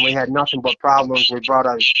car, and we had nothing but problems. We brought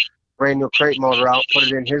a brand new crate motor out, put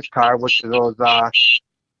it in his car, which is those, I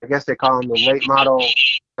guess they call them the late model,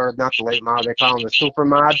 or not the late model, they call them the super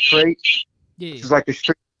mod crate, Yeah. which is like the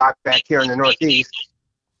street stock back here in the Northeast.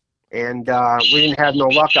 And we didn't have no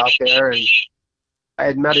luck out there, and I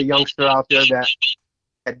had met a youngster out there that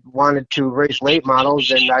had wanted to race late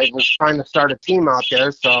models, and I was trying to start a team out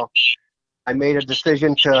there, so I made a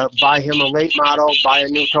decision to buy him a late model, buy a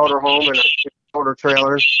new toter home and a toter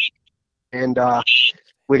trailer, and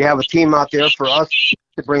we'd have a team out there for us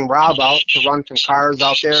to bring Rob out to run some cars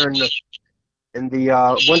out there in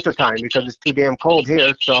the winter time because it's too damn cold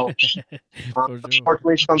here. So For sure.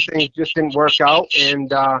 unfortunately, some things just didn't work out,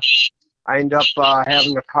 and I ended up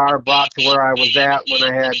having the car brought to where I was at when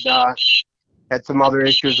I had some other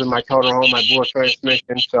issues with my toter home. I blew a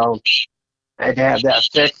transmission, so I had to have that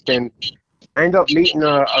fixed, and I ended up meeting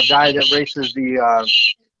a guy that races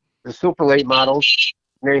the super late models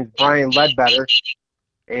named Brian Ledbetter.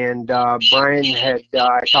 And Brian had,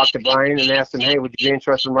 I talked to Brian and asked him, hey, would you be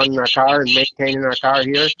interested in running our car and maintaining our car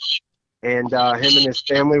here? And him and his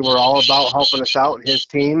family were all about helping us out and his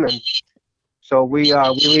team. And so we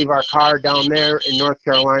leave our car down there in North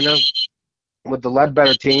Carolina with the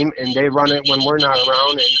Ledbetter team, and they run it when we're not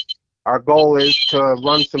around. And our goal is to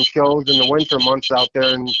run some shows in the winter months out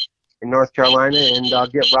there in North Carolina and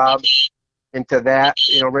get Rob into that,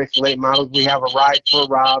 race late models. We have a ride for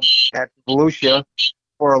Rob at Volusia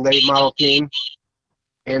for a late model team.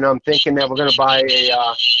 And I'm thinking that we're going to buy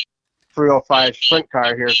a 305 sprint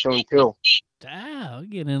car here soon, too. Wow,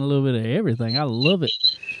 getting in a little bit of everything. I love it.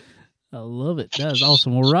 I love it. That is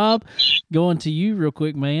awesome. Well, Rob, going to you real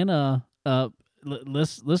quick, man.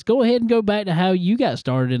 Let's go ahead and go back to how you got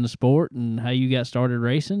started in the sport and how you got started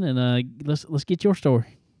racing, and let's get your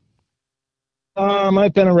story.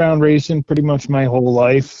 I've been around racing pretty much my whole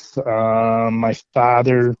life. My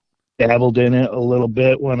father dabbled in it a little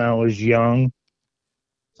bit when I was young.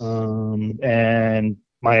 And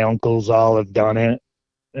my uncles all have done it,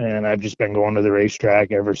 and I've just been going to the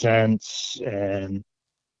racetrack ever since. And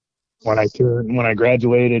when I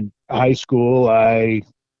graduated high school, I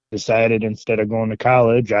decided instead of going to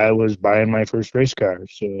college, I was buying my first race car.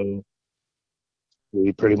 So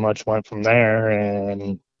we pretty much went from there,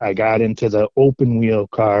 and I got into the open wheel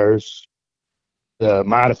cars, the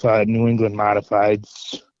modified New England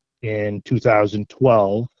modifieds in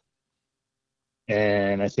 2012.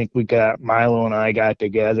 And I think Milo and I got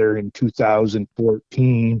together in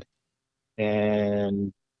 2014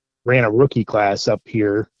 and ran a rookie class up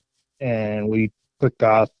here. And we picked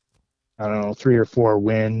off, I don't know, 3 or 4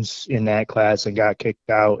 wins in that class and got kicked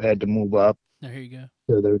out, had to move up There you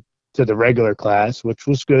go. to the regular class, which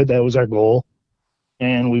was good. That was our goal.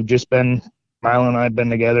 And Milo and I have been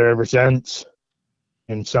together ever since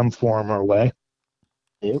in some form or way.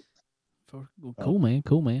 Yep. Cool, man.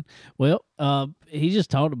 Cool, man. Well, he just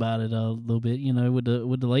talked about it a little bit, with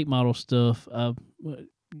the late model stuff.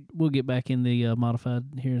 We'll get back in the modified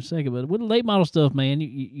here in a second, but with the late model stuff, man,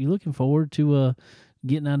 you looking forward to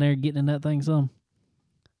getting out there, getting in that thing some?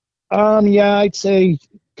 Yeah, I'd say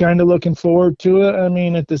kind of looking forward to it. I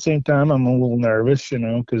mean, at the same time, I'm a little nervous,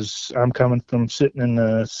 because I'm coming from sitting in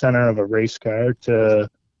the center of a race car to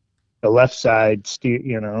the left side steer,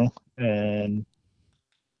 and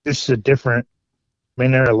this is a different. I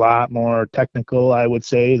mean, they're a lot more technical, I would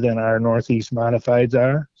say, than our Northeast modifieds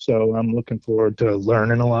are. So I'm looking forward to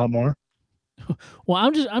learning a lot more. Well,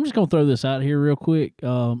 I'm just gonna throw this out here real quick.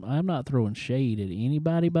 I'm not throwing shade at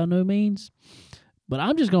anybody by no means, but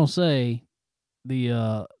I'm just gonna say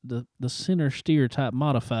the center steer type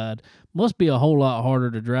modified must be a whole lot harder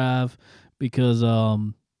to drive because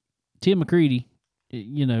Tim McCready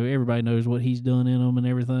everybody knows what he's done in them and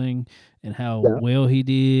everything, and how Yeah. well he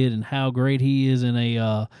did, and how great he is in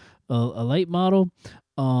a late model.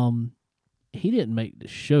 He didn't make the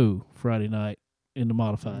show Friday night in the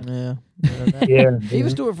modified. Yeah. Yeah. Even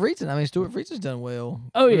Stuart Friesen. I mean, Stuart Friesen's done well.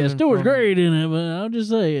 Oh yeah, moving Stewart's from- great in it, but I'm just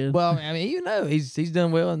saying. Well, I mean, he's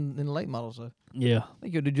done well in the late model, so Yeah, I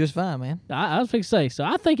think he'll do just fine, man. I was fixing to say. So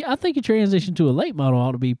I think a transition to a late model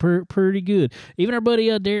ought to be pretty good. Even our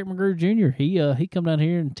buddy Derek McGrew Jr. He come down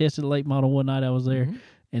here and tested a late model one night I was there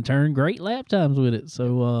and turned great lap times with it.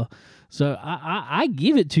 So I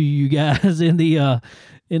give it to you guys in the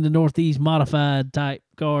Northeast modified type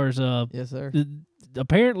cars. Yes, sir.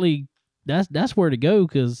 Apparently that's where to go,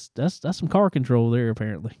 because that's some car control there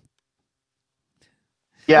apparently.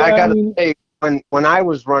 Yeah, I Yeah, I gotta mean- say, when I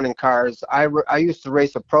was running cars, I used to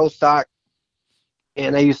race a pro stock,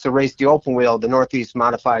 and I used to race the open wheel, the Northeast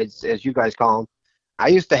Modifieds, as you guys call them. I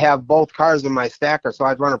used to have both cars in my stacker, so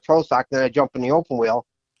I'd run a pro stock, then I'd jump in the open wheel,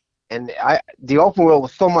 and the open wheel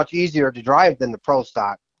was so much easier to drive than the pro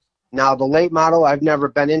stock. Now the late model I've never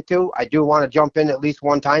been into. I do want to jump in at least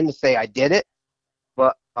one time to say I did it,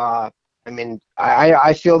 but I mean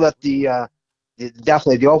I feel that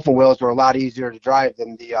definitely the open wheels were a lot easier to drive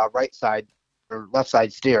than the right side or left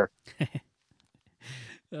side steer.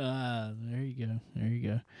 There you go. There you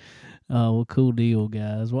go. Well, cool deal,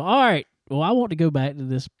 guys. Well, all right. Well, I want to go back to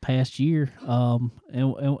this past year, and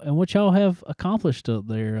what y'all have accomplished up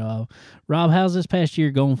there. Rob, how's this past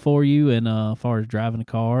year going for you? And as far as driving a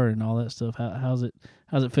car and all that stuff, how's it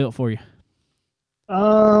felt for you?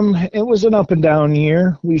 It was an up and down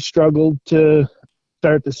year. We struggled to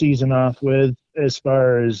start the season off with, as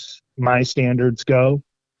far as my standards go.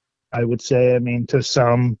 I would say, I mean, to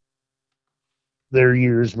some, their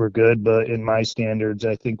years were good, but in my standards,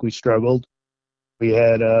 I think we struggled. We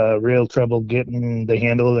had real trouble getting the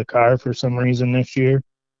handle of the car for some reason this year.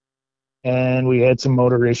 And we had some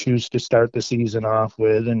motor issues to start the season off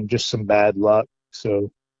with, and just some bad luck.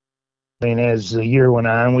 So, I mean, as the year went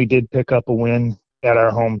on, we did pick up a win at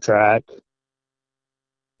our home track.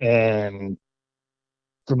 And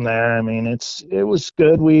from there, I mean, it was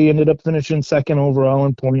good. We ended up finishing second overall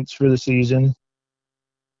in points for the season.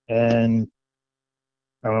 And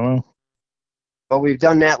I don't know. But we've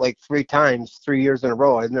done that like 3 times, 3 years in a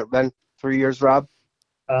row. Hasn't it been 3 years, Rob?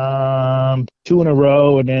 2 in a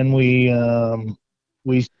row, and then we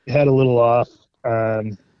had a little off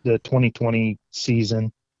on the 2020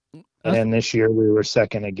 season, and this year we were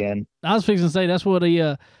second again. I was fixing to say that's what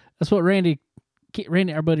Randy,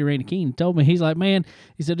 our buddy Randy Keene told me. He's like, man,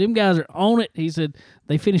 he said them guys are on it. He said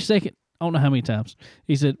they finished second. I don't know how many times.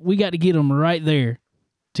 He said we got to get them right there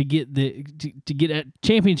to get to get that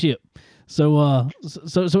championship. So it's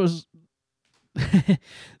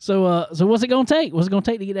so what's it gonna take? What's it gonna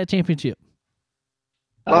take to get that championship?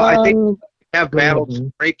 Well, I think we have go ahead, battled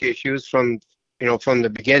man. brake issues from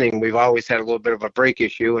the beginning. We've always had a little bit of a brake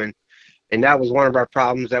issue, and that was one of our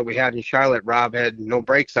problems that we had in Charlotte. Rob had no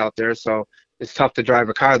brakes out there, so it's tough to drive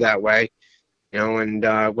a car that way. And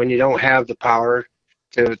when you don't have the power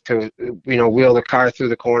to wheel the car through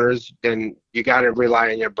the corners, then you got to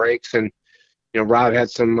rely on your brakes. And Rob had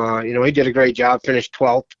some, he did a great job, finished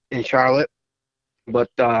 12th in Charlotte. But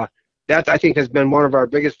that, I think, has been one of our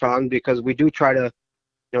biggest problems, because we do try to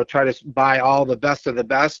buy all the best of the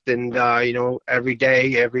best. And, every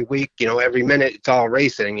day, every week, every minute, it's all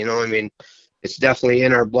racing. I mean, it's definitely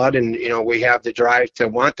in our blood. And, we have the drive to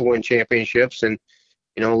want to win championships. And,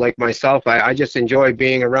 like myself, I just enjoy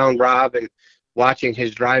being around Rob and watching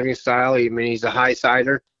his driving style. I mean, he's a high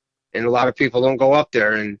sider, and a lot of people don't go up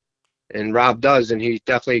there. And Rob does, and he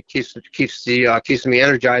definitely keeps me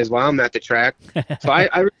energized while I'm at the track. So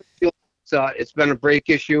I really feel it's been a brake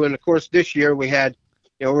issue. And of course, this year we had,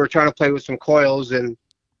 we were trying to play with some coils, and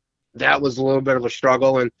that was a little bit of a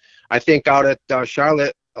struggle. And I think out at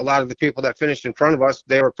Charlotte, a lot of the people that finished in front of us,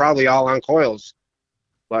 they were probably all on coils.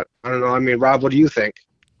 But I don't know. I mean, Rob, what do you think?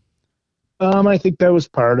 I think that was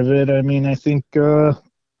part of it. I mean, I think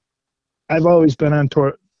I've always been on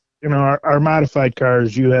our modified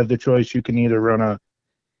cars, you have the choice. You can either run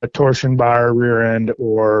a torsion bar rear end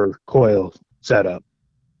or coil setup.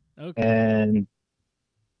 Okay. And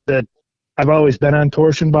that I've always been on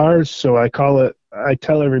torsion bars, so I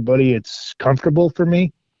tell everybody it's comfortable for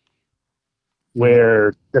me,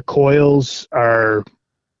 where the coils are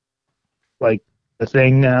like the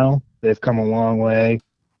thing now. They've come a long way.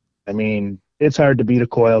 I mean, it's hard to beat a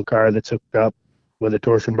coil car that's hooked up with a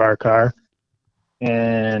torsion bar car.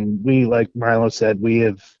 And we, like Milo said, we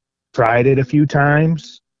have tried it a few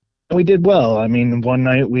times, and we did well. I mean, one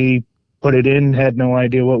night we put it in, had no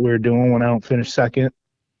idea what we were doing, went out and finished second.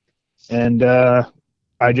 And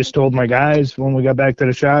I just told my guys when we got back to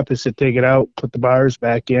the shop, I said, take it out, put the bars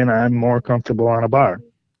back in. I'm more comfortable on a bar.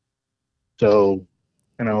 So,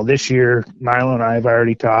 this year, Milo and I have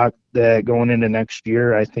already talked that going into next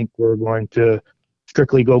year, I think we're going to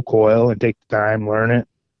strictly go coil and take the time, learn it,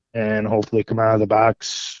 and hopefully come out of the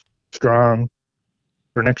box strong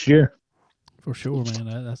for next year. For sure, man.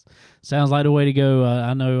 That sounds like the way to go.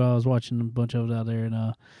 I know I was watching a bunch of it out there,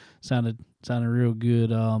 and sounded real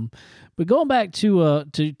good. But going back to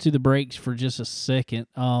the brakes for just a second,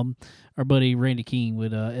 our buddy Randy King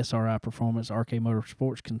with SRI Performance, RK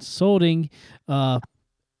Motorsports Consulting,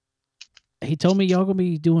 he told me y'all gonna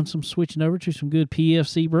be doing some switching over to some good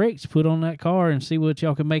PFC brakes, put on that car, and see what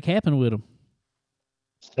y'all can make happen with them.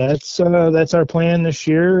 That's our plan this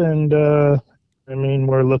year, and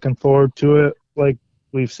we're looking forward to it. Like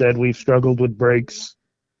we've said, we've struggled with brakes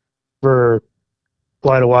for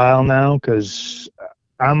quite a while now because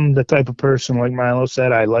I'm the type of person, like Milo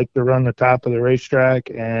said, I like to run the top of the racetrack,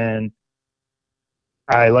 and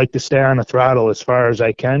I like to stay on the throttle as far as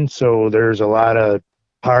I can. So there's a lot of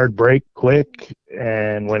hard brake quick,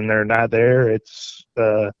 and when they're not there, it's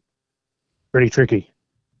pretty tricky.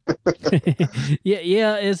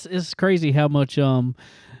 yeah, it's crazy how much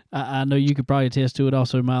I know you could probably attest to it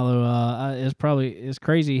also, Milo. It's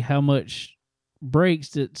crazy how much brakes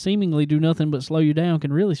that seemingly do nothing but slow you down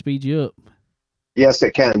can really speed you up. Yes,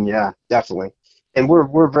 it can. Yeah, definitely. And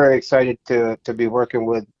we're very excited to be working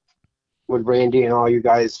with Randy and all you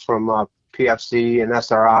guys from PFC and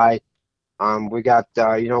SRI. We got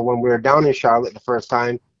when we were down in Charlotte the first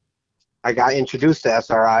time, I got introduced to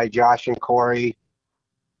SRI, Josh and Corey,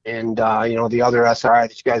 and the other SRI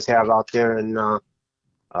that you guys have out there, and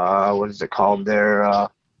what is it called there?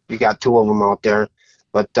 You got two of them out there,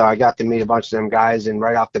 but I got to meet a bunch of them guys, and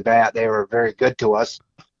right off the bat, they were very good to us.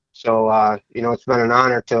 So it's been an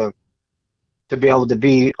honor to be able to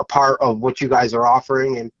be a part of what you guys are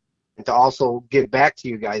offering, and to also give back to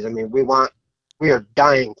you guys. I mean, we are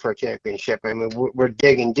dying for a championship. I mean, we're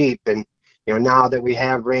digging deep, and now that we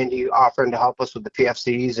have Randy offering to help us with the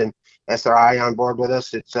PFCs and SRI on board with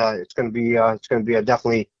us, it's going to be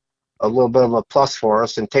definitely a little bit of a plus for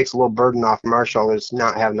us, and takes a little burden off from our shoulders,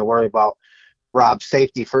 not having to worry about Rob's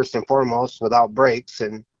safety first and foremost without brakes,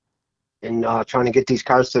 and trying to get these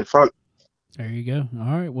cars to the front. There you go.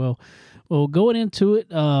 All right. Well, going into it,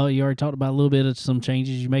 you already talked about a little bit of some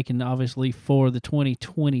changes you're making, obviously, for the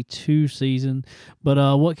 2022 season.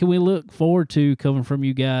 But what can we look forward to coming from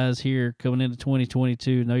you guys here coming into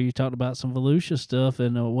 2022? I know you talked about some Volusia stuff,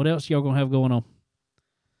 and what else y'all going to have going on?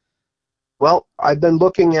 Well, I've been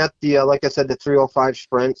looking at like I said, the 305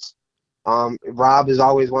 sprints. Rob has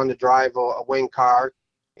always wanted to drive a wing car,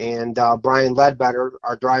 and Brian Ledbetter,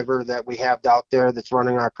 our driver that we have out there that's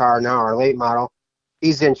running our car now, our late model,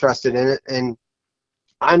 he's interested in it. And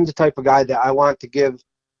I'm the type of guy that I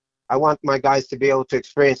want my guys to be able to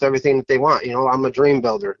experience everything that they want. I'm a dream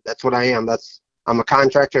builder. That's what I am. I'm a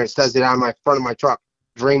contractor. It says it on my front of my truck,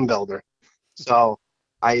 dream builder. So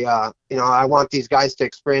I want these guys to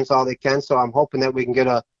experience all they can. So I'm hoping that we can get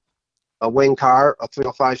a wing car, a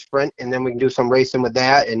 305 sprint, and then we can do some racing with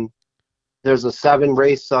that. And there's a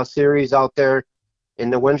 7-race series out there in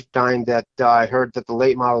the wintertime that I heard that the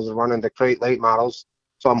late models are running, the crate late models.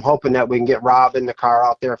 So I'm hoping that we can get Rob in the car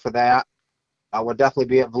out there for that. We'll definitely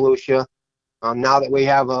be at Volusia. Now that we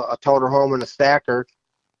have a toter home and a stacker,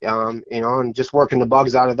 and just working the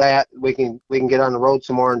bugs out of that, we can get on the road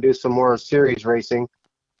some more and do some more series racing,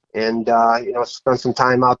 and spend some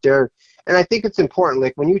time out there. And I think it's important,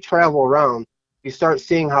 like when you travel around, you start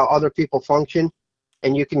seeing how other people function,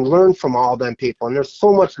 and you can learn from all them people. And there's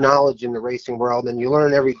so much knowledge in the racing world, and you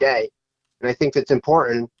learn every day. And I think it's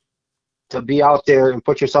important to be out there and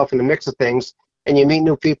put yourself in the mix of things, and you meet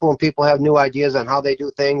new people, and people have new ideas on how they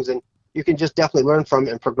do things, and you can just definitely learn from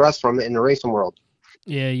it and progress from it in the racing world.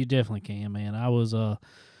 Yeah, you definitely can, man. I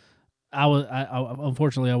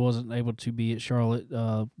unfortunately I wasn't able to be at Charlotte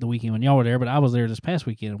the weekend when y'all were there, but I was there this past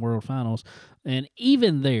weekend in World Finals, and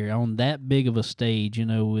even there on that big of a stage,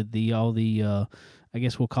 with all the I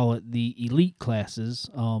guess we'll call it the elite classes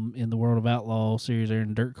in the World of Outlaw series there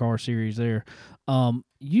and Dirt Car series there,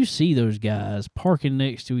 you see those guys parking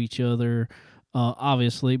next to each other,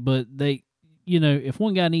 obviously, but they, if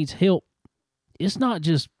one guy needs help, it's not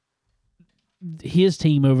just his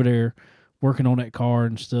team over there working on that car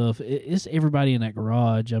and stuff. It's everybody in that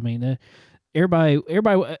garage. I mean, everybody.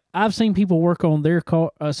 I've seen people work on their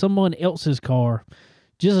car, someone else's car,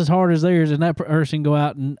 just as hard as theirs, and that person go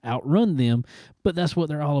out and outrun them. But that's what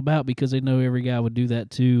they're all about because they know every guy would do that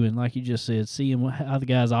too. And like you just said, seeing how the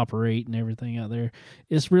guys operate and everything out there,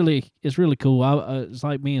 it's really cool. It's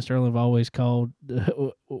like me and Sterling have always called.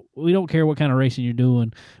 We don't care what kind of racing you're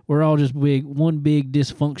doing. We're all just one big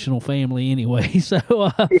dysfunctional family anyway. So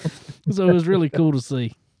so it was really cool to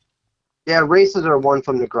see. Yeah, races are one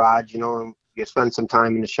from the garage. And you spend some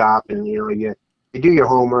time in the shop, and you do your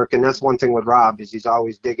homework. And that's one thing with Rob is he's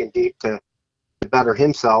always digging deep to better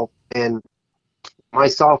himself. And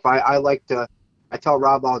myself, I like to. I tell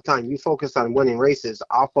Rob all the time, you focus on winning races.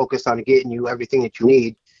 I'll focus on getting you everything that you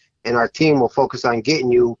need, and our team will focus on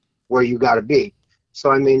getting you where you got to be.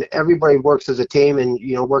 So, I mean, everybody works as a team and,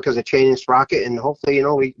 work as a chain and sprocket, and hopefully,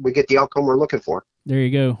 we get the outcome we're looking for. There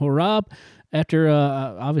you go. Well, Rob, after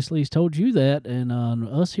obviously he's told you that, and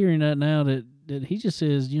us hearing that now that he just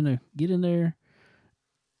says, get in there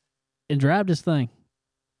and drive this thing.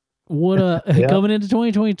 What coming into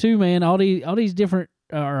 2022, man, all these different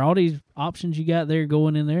or all these options you got there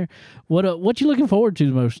going in there. What you looking forward to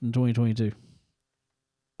the most in 2022?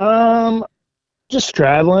 Just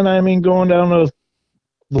traveling. I mean, going down to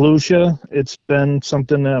Volusia, it's been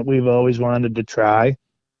something that we've always wanted to try.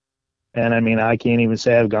 And I mean, I can't even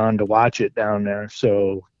say I've gone to watch it down there.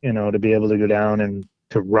 So, to be able to go down and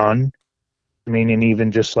to run, I mean, and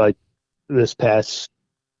even just like this past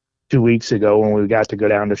 2 weeks ago when we got to go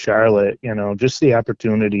down to Charlotte, just the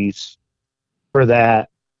opportunities for that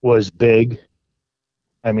was big.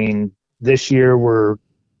 I mean, I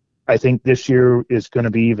think this year is going to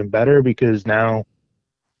be even better because now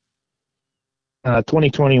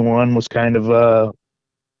 2021 was kind of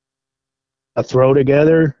a throw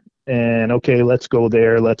together and, okay, let's go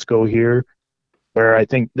there, let's go here. Where I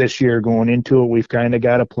think this year going into it, we've kind of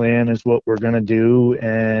got a plan as what we're going to do,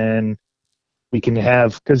 and we can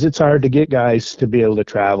have, because it's hard to get guys to be able to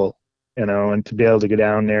travel, and to be able to go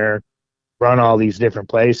down there, run all these different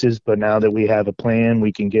places. But now that we have a plan,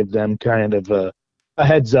 we can give them kind of a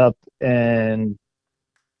heads up and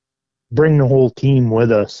bring the whole team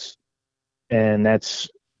with us. And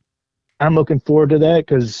I'm looking forward to that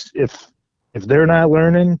because if they're not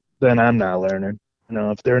learning, then I'm not learning.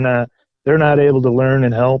 If they're not able to learn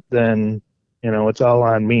and help, then, it's all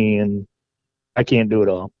on me and I can't do it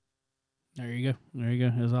all. There you go.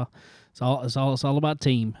 It's all about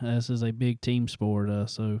team. This is a big team sport.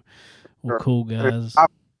 So, well, cool guys.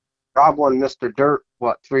 Rob won Mr. Dirt,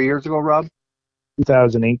 3 years ago, Rob?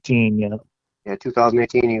 2018, yeah. Yeah,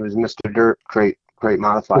 2018, he was Mr. Dirt, great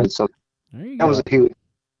modified. So that was a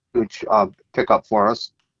huge pickup for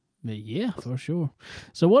us. Yeah, for sure.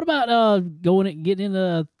 So what about getting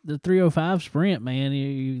into the 305 sprint, man?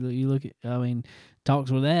 You look at, I mean,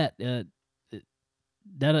 talks with that.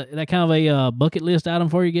 That kind of a bucket list item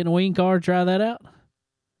for you, getting a wing car, try that out?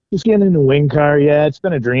 Just getting in the wing car, yeah, it's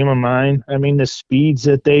been a dream of mine. I mean, the speeds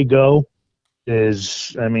that they go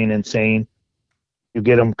is, insane. You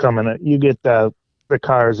get them you get the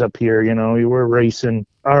cars up here, we're racing,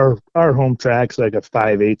 our home track's like a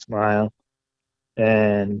 5/8 mile.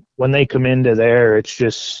 And when they come into there, it's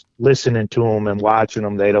just listening to them and watching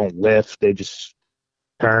them. They don't lift, they just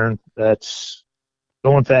turn. That's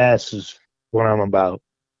going fast is what I'm about.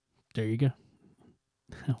 There you go.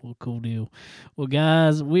 Well, cool deal. Well,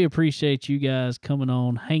 guys, we appreciate you guys coming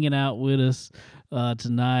on, hanging out with us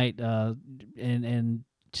tonight, and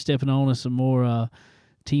stepping on as some more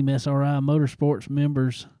Team SRI Motorsports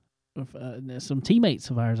members, some teammates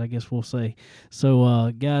of ours, I guess we'll say.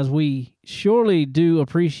 So, guys, we surely do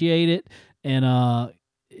appreciate it, and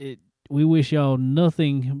we wish y'all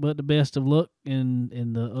nothing but the best of luck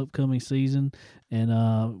in the upcoming season.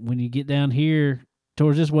 And when you get down here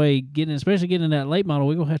towards this way, especially getting in that late model,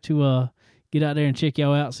 we're gonna have to get out there and check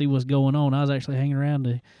y'all out, see what's going on. I was actually hanging around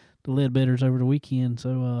the Leadbetters over the weekend,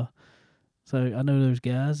 so I know those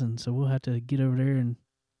guys, and so we'll have to get over there and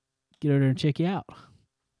check you out.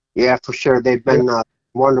 Yeah, for sure. They've been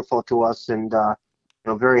wonderful to us, and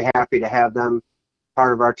very happy to have them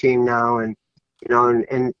part of our team now, and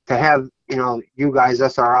and to have you guys,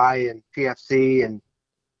 SRI and PFC, and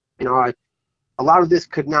a lot of this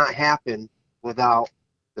could not happen without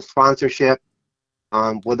the sponsorship.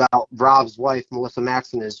 Without Rob's wife, Melissa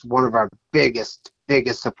Maxon, is one of our biggest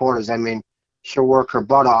supporters. I mean, she'll work her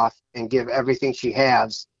butt off and give everything she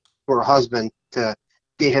has for her husband to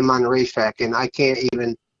get him on the racetrack, and I can't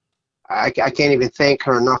even thank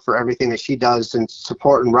her enough for everything that she does and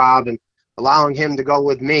supporting Rob and allowing him to go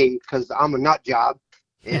with me because I'm a nut job,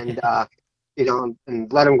 and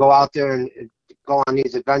and let him go out there and go on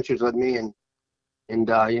these adventures with me, and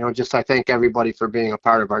just I thank everybody for being a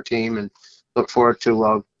part of our team and look forward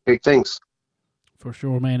to big things. For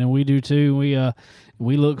sure, man, and we do too.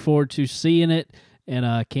 We look forward to seeing it,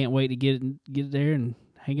 and can't wait to get it there and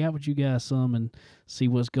hang out with you guys some and see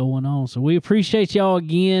what's going on. So we appreciate y'all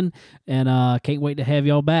again, and can't wait to have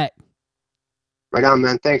y'all back. Right on,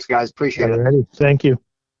 man. Thanks, guys. Appreciate it. Alrighty. Thank you.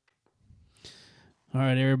 All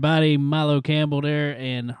right, everybody. Milo Campbell there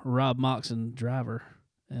and Rob Moxon, driver,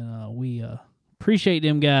 and we appreciate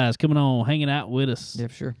them guys coming on, hanging out with us. Yeah,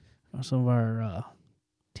 for sure. Some of our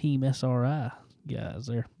Team SRI guys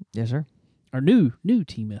there. Yes, sir. Our new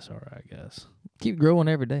Team SRI guys. Keep growing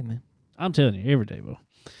every day, man. I'm telling you, every day, bro.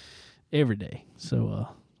 Every day. So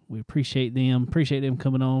we appreciate them. Appreciate them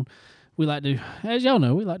coming on. We like to, as y'all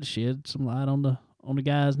know, we like to shed some light on the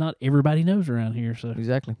guys not everybody knows around here. So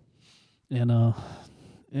Exactly. and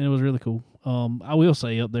it was really cool. I will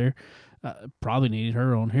say up there, probably needed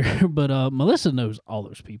her on here, but Melissa knows all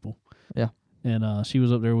those people. Yeah. And she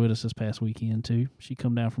was up there with us this past weekend too. She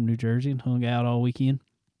come down from New Jersey and hung out all weekend.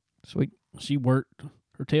 Sweet. She worked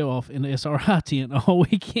her tail off in the SRI tent all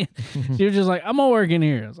weekend. She was just like, I'm gonna work in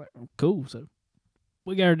here. I was like, cool. So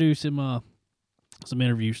we got her to do some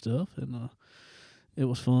interview stuff, and it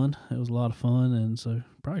was fun. It was a lot of fun, and so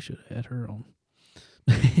probably should have had her on.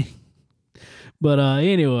 But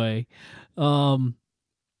anyway,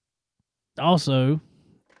 also,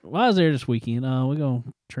 while I was there this weekend, we're gonna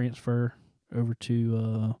transfer over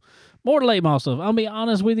to more late model stuff. I'll be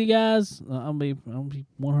honest with you guys. I'll be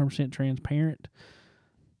 100% transparent.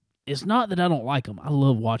 It's not that I don't like them. I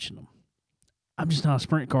love watching them. I'm just not a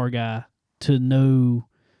sprint car guy to know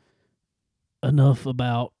enough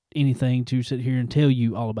about anything to sit here and tell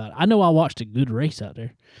you all about it. I know I watched a good race out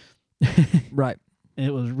there. Right.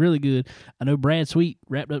 It was really good. I know Brad Sweet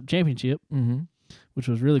wrapped up championship, Mm-hmm. which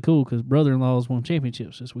was really cool because brother-in-laws won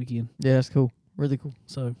championships this weekend. Yeah, that's cool. Really cool.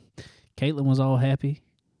 So Caitlin was all happy,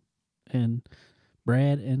 and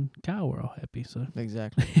Brad and Kyle were all happy. So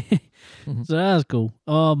Exactly. so that was cool.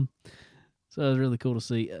 So it was really cool to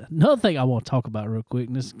see. Another thing I want to talk about real quick,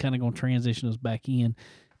 and this is kind of going to transition us back in,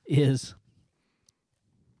 is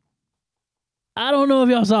I don't know if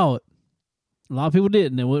y'all saw it. A lot of people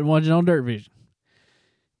didn't. They wouldn't watch it on Dirt Vision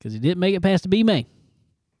because he didn't make it past the B main.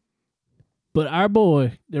 But our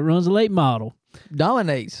boy that runs a late model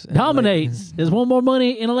Dominates. has won more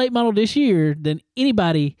money in a late model this year than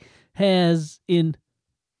anybody has in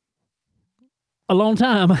a long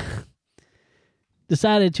time.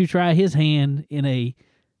 Decided to try his hand in a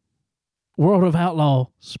World of Outlaw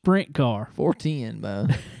sprint car. 410,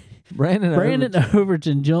 man. Brandon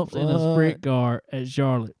Overton jumps in a What? sprint car at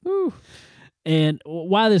Charlotte. Woo. And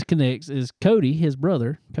why this connects is Cody, his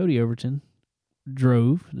brother, Cody Overton,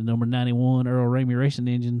 drove the number 91 Earl Ramey Racing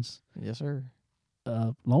Engines Yes, sir.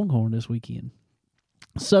 Longhorn this weekend.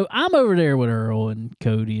 So I'm over there with Earl and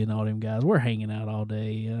Cody and all them guys. We're hanging out all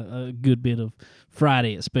day, a good bit of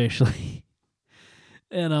Friday especially.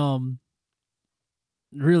 And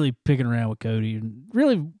really picking around with Cody. And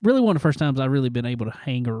really one of the first times I've really been able to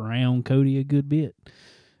hang around Cody a good bit.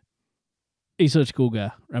 He's such a cool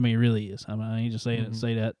guy. I mean, he really is. I mean, I ain't just saying it to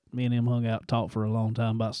say that. Me and him hung out, talked for a long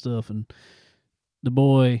time about stuff, and the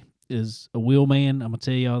boy is a wheel man. I'm going to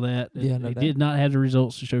tell y'all that. Yeah, no he doubt. did not have the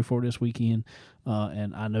results to show for this weekend.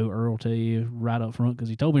 And I know Earl will tell you right up front because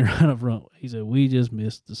he told me right up front. He said, we just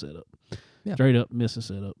missed the setup. Yeah. Straight up missed the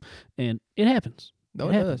setup. And it happens. No,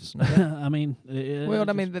 it it happens. does. No doubt. I mean, Well,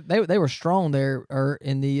 I mean, they were strong there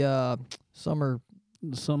in the summer,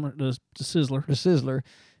 the Sizzler. the Sizzler,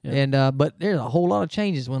 Yeah. and but there's a whole lot of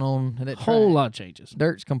changes went on at that Whole track. lot of changes.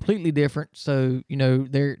 Dirt's completely different, so you know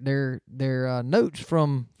their notes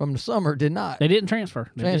from the summer did not They didn't transfer.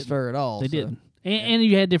 They didn't. transfer at all. They so. didn't. And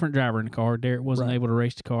you had a different driver in the car. Derek wasn't Right. able to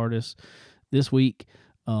race the car this week.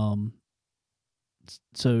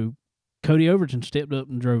 So Cody Overton stepped up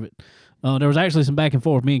and drove it. There was actually some back and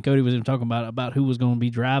forth. Me and Cody was even talking about who was going to be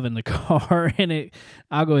driving the car, and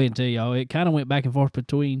I'll go ahead and tell y'all, it kind of went back and forth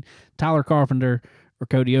between Tyler Carpenter or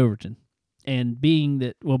Cody Overton. And being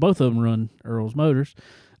that, well, both of them run Earl's Motors,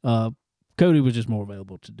 Cody was just more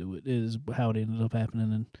available to do it, is how it ended up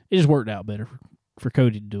happening, and it just worked out better for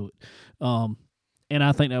Cody to do it. And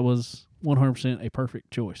I think that was 100% a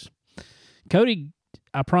perfect choice. Cody,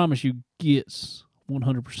 I promise you, gets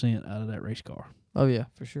 100% out of that race car. Oh yeah,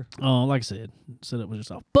 for sure. Like I said, setup was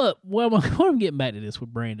just off. But what I'm getting back to this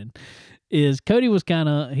with Brandon is Cody was kind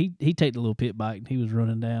of he take the little pit bike and he was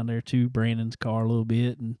running down there to Brandon's car a little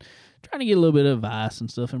bit and trying to get a little bit of advice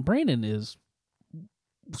and stuff. And Brandon is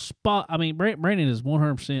Brandon is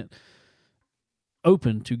 100%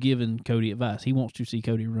 open to giving Cody advice. He wants to see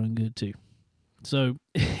Cody run good too. So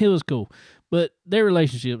it was cool. But their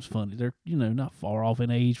relationship's funny. They're not far off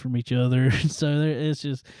in age from each other. So it's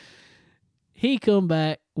just. he come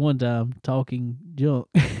back one time talking junk.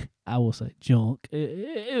 I will say junk.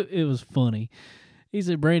 It was funny. He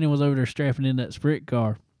said Brandon was over there strapping in that sprint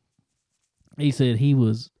car. He said he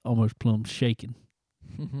was almost plumb shaking.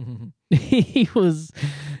 he was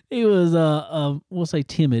we'll say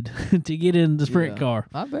timid to get in the sprint car.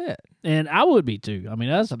 I bet. And I would be too. I mean,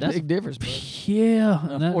 that's a big difference, bud.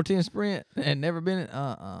 Yeah. A 14 sprint and never been in.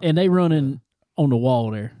 And they running on the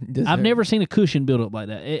wall there. Just I've there. never seen a cushion built up like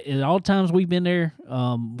that. At all times we've been there,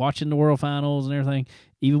 watching the World Finals and everything,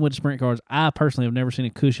 even with the sprint cars, I personally have never seen a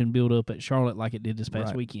cushion built up at Charlotte like it did this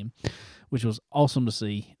past weekend, which was awesome to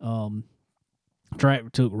see.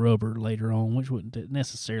 Track took rubber later on, which wasn't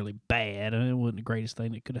necessarily bad. I mean, it wasn't the greatest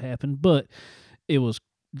thing that could have happened, but it was.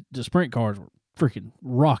 The sprint cars were freaking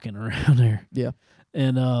rocking around there. Yeah.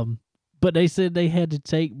 And but they said they had to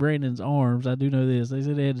take Brandon's arms. I do know this. They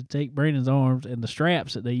said they had to take Brandon's arms and the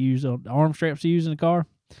straps that they use on the arm straps to use in the car.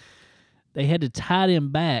 They had to tie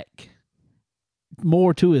them back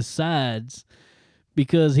more to his sides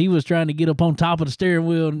because he was trying to get up on top of the steering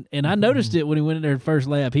wheel. And I noticed it when he went in there the first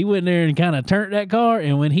lap. He went in there and kind of turned that car,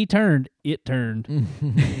 and when he turned, it turned.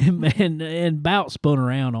 and Bout spun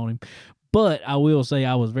around on him. But I will say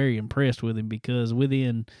I was very impressed with him because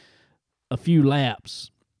within a few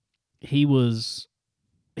laps, that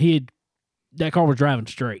car was driving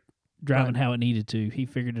straight, how it needed to. He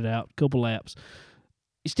figured it out. A couple laps.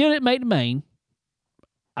 He still didn't make the main.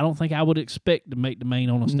 I don't think I would expect to make the main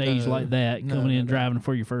on a stage like that, coming in driving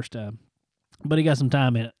for your first time. But he got some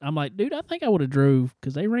time in it. I'm like, dude, I think I would have drove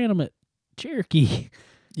because they ran them at Cherokee.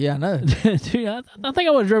 Yeah, I know. Dude, I think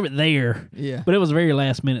I would have drove it there. Yeah. But it was a very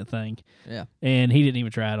last minute thing. Yeah. And he didn't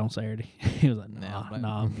even try it on Saturday. He was like,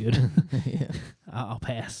 nah, I'm good. Yeah. I'll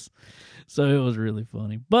pass. So it was really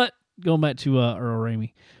funny. But going back to Earl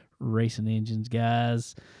Ramey Racing Engines,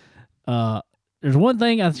 guys, there's one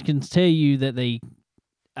thing I can tell you that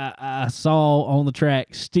I saw on the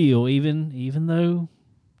track still, even though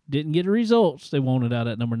didn't get the results they wanted out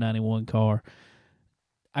of that number 91 car.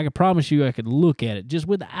 I can promise you I could look at it just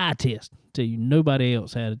with the eye test, tell you nobody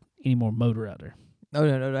else had any more motor out there. No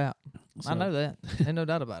doubt. So, I know that. Ain't no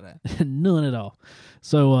doubt about that. None at all.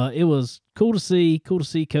 So it was cool to see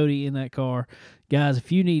Cody in that car. Guys, if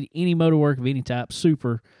you need any motor work of any type,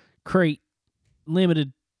 super, crate,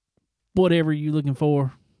 limited, whatever you're looking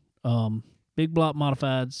for, big block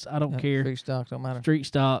modifieds, I don't care. Street stock, don't matter. Street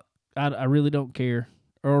stock, I really don't care.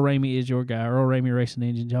 Earl Ramey is your guy. Earl Ramey Racing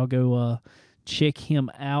Engines. Y'all go check him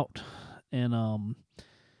out and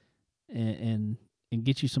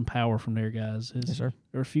get you some power from there, guys. Yes, sir.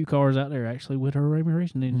 There are a few cars out there actually with Earl Ramey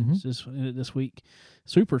Racing Engines this week.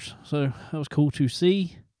 Supers. So that was cool to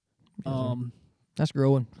see. Yes, that's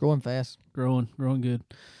growing fast. Growing good.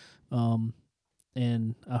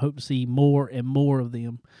 And I hope to see more and more of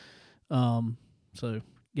them. So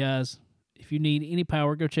guys, if you need any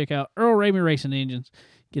power, go check out Earl Ramey Racing Engines.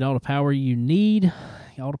 Get all the power you need,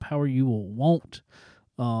 all the power you will want.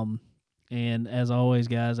 And as always,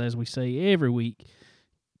 guys, as we say every week,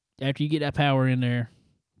 after you get that power in there,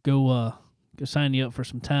 go sign you up for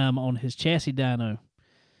some time on his chassis dyno.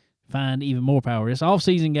 Find even more power. It's off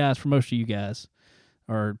season, guys, for most of you guys.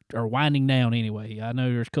 Are winding down anyway. I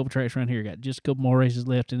know there's a couple tracks around here. Got just a couple more races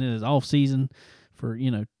left, and it is off season for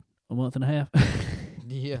a month and a half.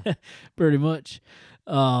 Yeah, pretty much.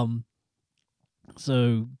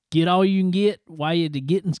 So get all you can get while the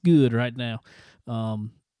getting's good right now,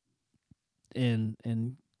 and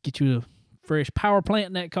get you a fresh power plant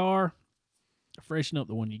in that car, freshen up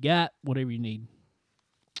the one you got, whatever you need.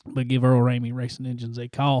 But give Earl Ramey Racing Engines a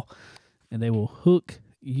call, and they will hook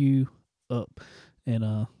you up.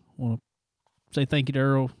 And want to say thank you to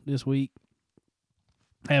Earl this week.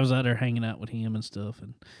 I was out there hanging out with him and stuff,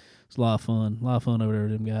 and it's a lot of fun. Over there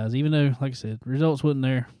with them guys. Even though, like I said, results wasn't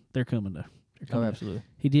there, they're coming though. Oh, absolutely.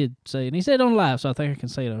 He did say, and he said it on live, so I think I can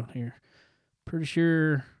say it on here. Pretty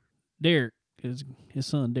sure Derek, his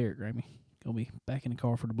son Derek Ramey, gonna be back in the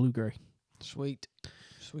car for the blue gray. Sweet,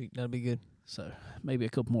 that'll be good. So maybe a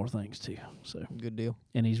couple more things too. So good deal.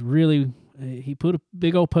 And he put a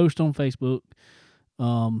big old post on Facebook.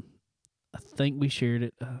 I think we shared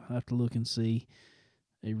it. I have to look and see.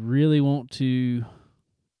 They really they're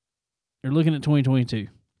looking at 2022.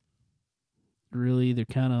 Really, they're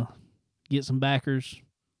kind of get some backers,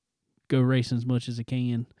 go racing as much as they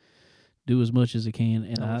can, do as much as they can,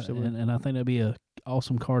 and I think that'd be a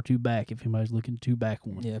awesome car to back if anybody's looking to back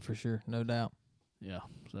one. Yeah, for sure, no doubt. Yeah,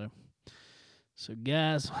 so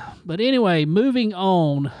guys, but anyway, moving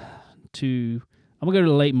on to, I'm gonna go to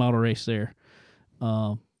the late model race there,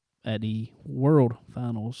 at the World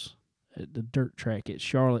Finals at the dirt track at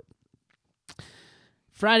Charlotte.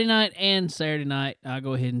 Friday night and Saturday night, I'll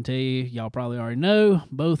go ahead and tell you, y'all probably already know,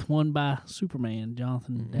 both won by Superman,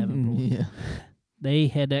 Jonathan Davenport. Yeah. They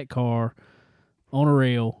had that car on a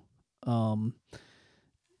rail.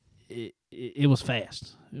 It was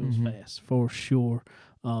fast. It was fast for sure.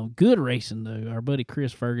 Good racing though. Our buddy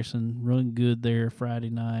Chris Ferguson run good there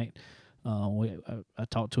Friday night. I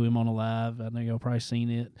talked to him on a live. I know y'all probably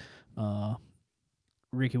seen it.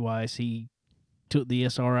 Ricky Weiss, he took the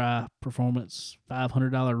SRI Performance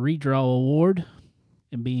 $500 redraw award,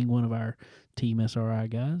 and being one of our Team SRI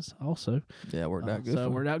guys also. Yeah, it worked out good. So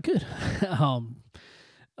it worked out good.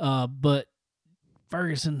 But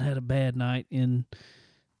Ferguson had a bad night in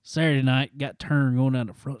Saturday night, got turned going down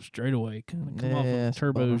the front straightaway, kind of come off of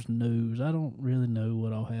Turbo's nose. I don't really know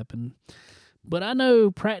what all happened. But I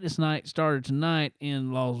know practice night started tonight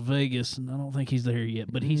in Las Vegas, and I don't think he's there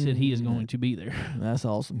yet. But he said he is going to be there. That's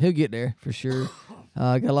awesome. He'll get there for sure.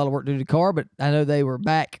 Got a lot of work to do to the car, but I know they were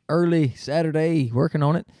back early Saturday working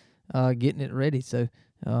on it, getting it ready. So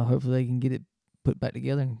hopefully they can get it put back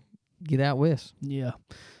together and get out west. Yeah,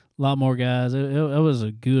 a lot more guys. It was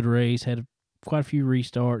a good race. Had quite a few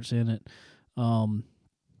restarts in it. Man,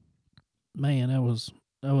 that was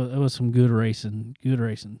some good racing. Good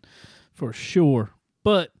racing. For sure.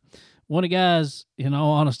 But one of the guys, in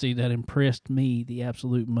all honesty, that impressed me the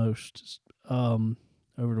absolute most over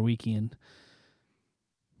the weekend,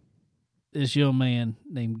 this young man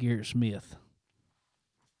named Garrett Smith.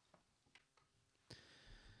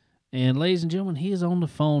 And ladies and gentlemen, he is on the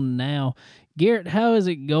phone now. Garrett, how is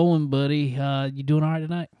it going, buddy? You doing all right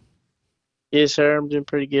tonight? Yes, sir. I'm doing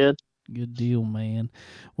pretty good. Good deal, man.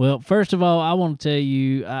 Well, first of all, I want to tell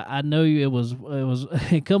you, I know it was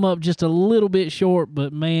it come up just a little bit short,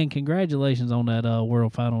 but man, congratulations on that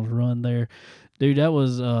World Finals run there, dude. That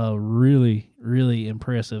was really, really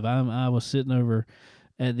impressive. I was sitting over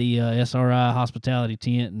at the SRI hospitality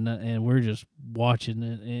tent, and we're just watching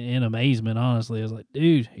it in amazement. Honestly, I was like,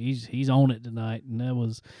 dude, he's on it tonight, and it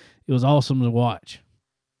was awesome to watch.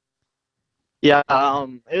 Yeah,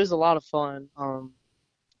 it was a lot of fun.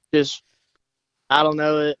 Just I don't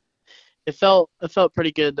know, it felt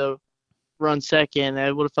pretty good to run second.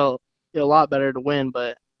 It would have felt a lot better to win,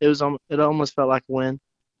 but it almost felt like a win.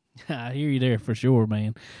 I hear you there for sure,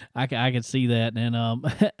 man. I could see that, and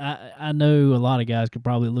I know a lot of guys could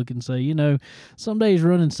probably look and say, some days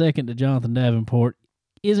running second to Jonathan Davenport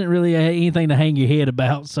isn't really anything to hang your head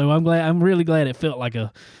about. So I'm really glad it felt like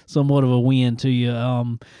a somewhat of a win to you.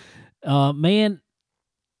 Man,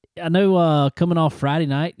 I know coming off Friday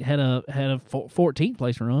night had a 14th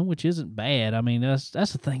place run, which isn't bad. I mean, that's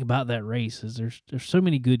the thing about that race is there's so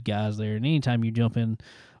many good guys there, and anytime you jump in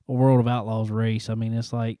a World of Outlaws race, I mean,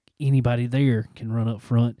 it's like anybody there can run up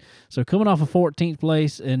front. So coming off a 14th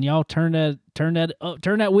place, and y'all turned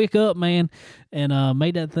that wick up, man, and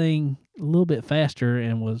made that thing a little bit faster,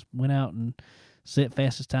 and went out and set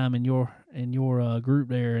fastest time in your group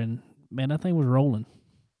there, and man, that thing was rolling.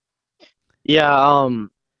 Yeah,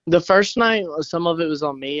 the first night, some of it was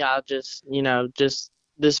on me. I just this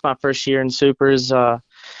is my first year in Supers,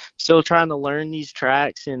 still trying to learn these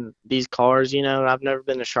tracks and these cars. I've never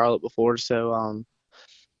been to Charlotte before, so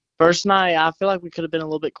first night I feel like we could have been a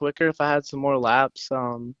little bit quicker if I had some more laps.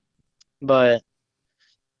 But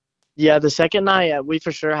yeah, the second night we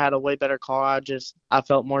for sure had a way better car. I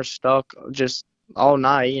felt more stuck just all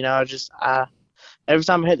night. Every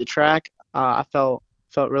time I hit the track, I felt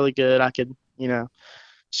really good. I could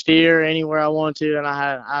steer anywhere I wanted to, and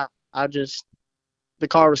the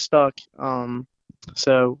car was stuck.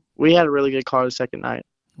 So we had a really good car the second night.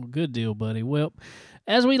 Well, good deal, buddy. Well,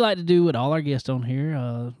 as we like to do with all our guests on here,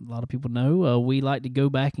 a lot of people know we like to go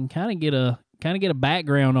back and kind of get a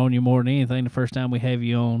background on you more than anything. The first time we have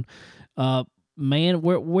you on, man,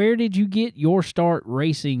 where did you get your start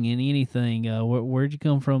racing in anything? Where'd you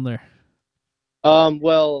come from there?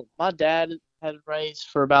 Well, my dad had raced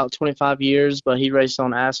for about 25 years, but he raced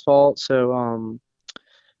on asphalt. So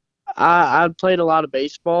I played a lot of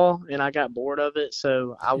baseball, and I got bored of it,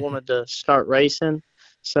 so I wanted to start racing.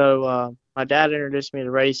 So my dad introduced me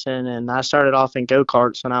to racing, and I started off in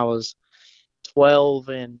go-karts when I was 12,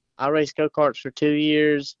 and I raced go-karts for 2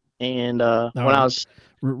 years. And when I was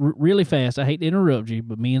really fast, I hate to interrupt you,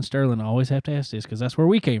 but me and Sterling always have to ask this because that's where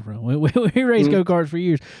we came from. We raced go-karts for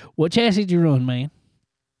years. What chassis did you run, man?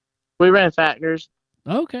 We ran Factors.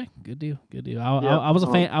 Okay, good deal. I was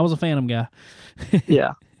a fan. I was a Phantom guy.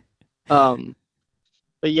 Yeah. But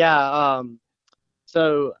yeah.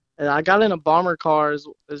 So I got in a bomber car. It's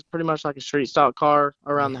pretty much like a street stock car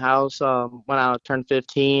around the house. When I turned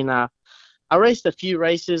 15, I raced a few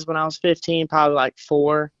races when I was 15, probably like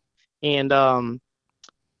 4, and then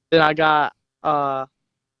I got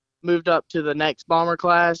moved up to the next bomber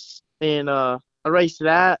class, and I raced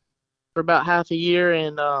that for about half a year,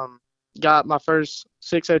 and got my first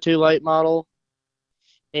 602 late model,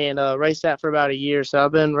 and raced that for about a year. So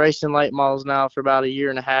I've been racing late models now for about a year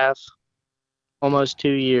and a half, almost 2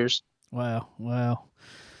 years. Wow.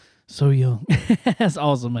 So young. That's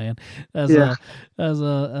awesome, man. That's Yeah.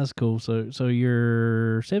 that's cool. So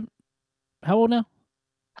you're seven. How old now?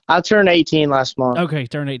 I turned 18 last month. Okay,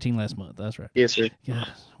 turned 18 last month. That's right. Yes, sir. Yeah.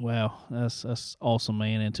 Wow. That's awesome,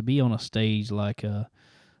 man. And to be on a stage like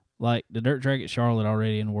the dirt track at Charlotte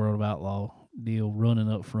already in the World of Outlaw deal, running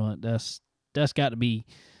up front, that's got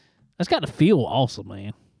to feel awesome,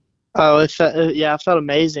 man. Oh, I felt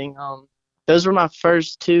amazing. Those were my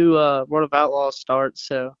first two World of Outlaws starts,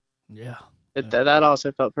 so Yeah. that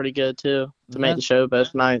also felt pretty good too to make the show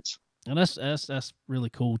both nights. And that's really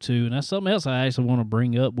cool too. And that's something else I actually want to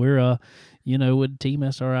bring up. We're with Team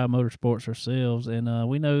SRI Motorsports ourselves, and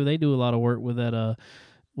we know they do a lot of work with that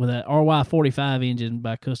RY45 engine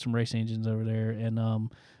by Custom Race Engines over there. And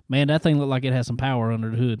man, that thing looked like it had some power under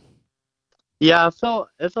the hood. Yeah,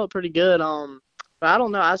 it felt pretty good. But I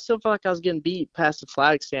don't know. I still feel like I was getting beat past the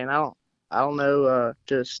flag stand. I don't know.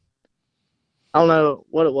 I don't know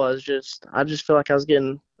what it was. I just feel like I was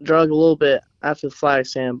getting drugged a little bit after the flag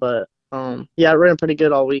stand. But yeah, I ran pretty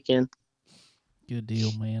good all weekend. Good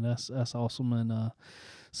deal, man. That's awesome. And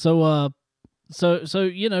so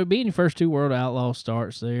being your first two World Outlaw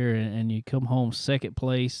starts there, and you come home second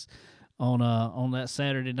place on that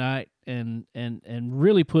Saturday night, and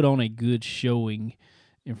really put on a good showing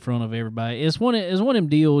in front of everybody. It's one of them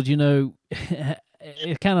deals,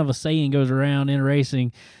 it's kind of a saying goes around in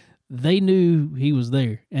racing. They knew he was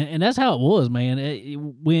there, and that's how it was, man.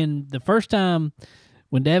 When the first time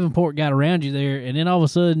when Davenport got around you there, and then all of a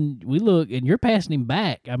sudden we look and you're passing him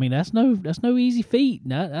back. I mean, that's no easy feat.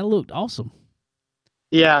 That looked awesome.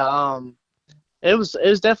 Yeah, it was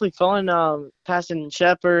definitely fun. Passing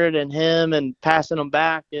Shepard and him and passing them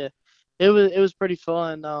back. Yeah, it was pretty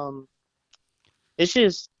fun. It's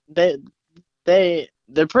just they're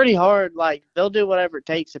pretty hard. Like, they'll do whatever it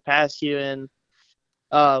takes to pass you. And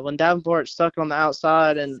when Davenport stuck on the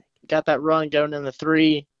outside and got that run going in the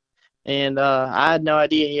 3, and I had no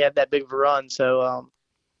idea he had that big of a run. So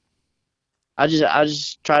I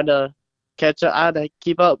just tried to catch up. I had to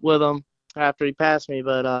keep up with him after he passed me,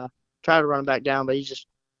 but tried to run him back down, but he just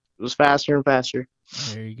was faster and faster.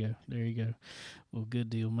 There you go. Well, good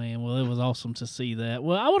deal, man. Well, it was awesome to see that.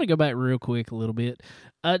 Well, I want to go back real quick a little bit.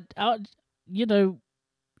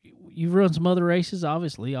 You've run some other races,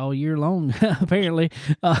 obviously, all year long, apparently,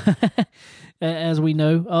 as we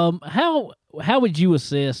know. How would you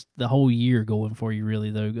assess the whole year going for you,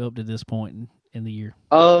 really, though, up to this point in the year?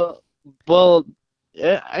 Well,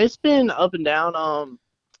 it's been up and down.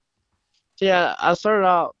 Yeah, I started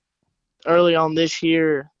out early on this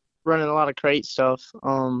year running a lot of crate stuff.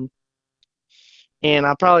 And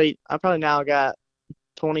I probably now got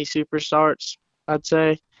 20 super starts, I'd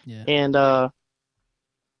say. Yeah. And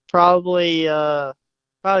probably 2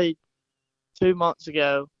 months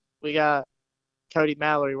ago, we got Cody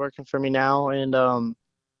Mallory working for me now, and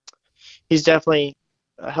he's definitely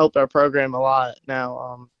helped our program a lot.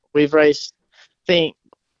 Now we've raced.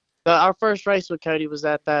 Our first race with Cody was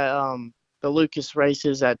at that the Lucas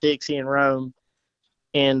races at Dixie and Rome,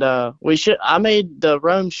 and I made the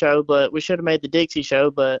Rome show, but we should have made the Dixie show.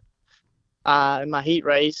 But in my heat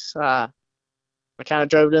race, I kind of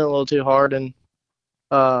drove it in a little too hard and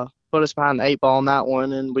put us behind the 8 ball on that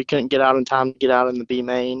one, and we couldn't get out in time to get out in the B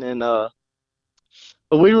main. And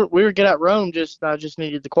but we were good at Rome. I just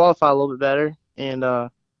needed to qualify a little bit better. And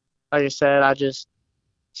like I said, I just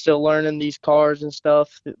still learning these cars and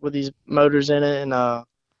stuff with these motors in it. And I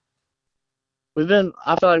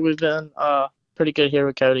feel like we've been pretty good here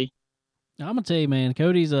with Cody. I'm gonna tell you, man,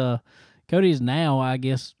 Cody's now, I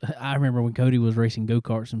guess, I remember when Cody was racing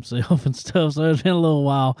go-karts himself and stuff, so it's been a little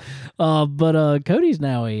while. But Cody's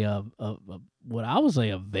now what I would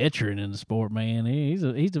say a veteran in the sport, man. He's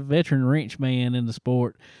a veteran wrench man in the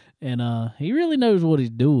sport, and he really knows what he's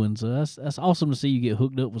doing. So that's awesome to see you get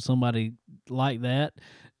hooked up with somebody like that,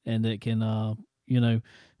 and that can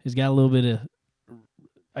he's got a little bit of,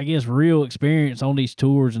 I guess, real experience on these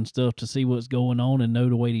tours and stuff to see what's going on and know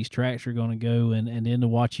the way these tracks are going to go, and then to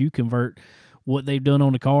watch you convert what they've done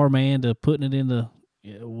on the car, man, to putting it in the,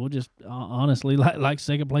 we'll just honestly like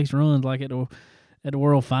second place runs like at the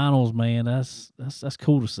World Finals, man. That's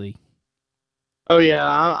cool to see. Oh yeah,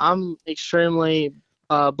 I'm extremely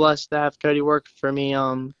blessed to have Cody working for me.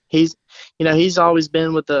 He's always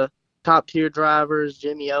been with the top tier drivers,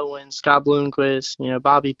 Jimmy Owens, Scott Bloomquist,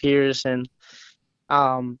 Bobby Pierce, and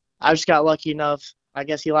I just got lucky enough I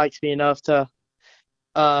guess he likes me enough to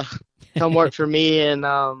uh come work for me. And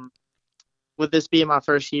with this being my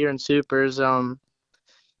first year in supers,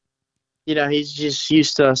 he's just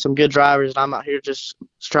used to some good drivers, and I'm out here just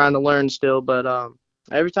trying to learn still. But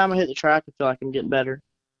every time I hit the track, I feel like I'm getting better.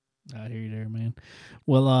 I hear you there, man.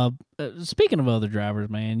 Well, speaking of other drivers,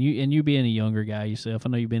 man, you being a younger guy yourself, I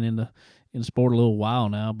know you've been in the sport a little while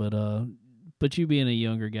now, but you being a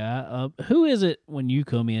younger guy, who is it when you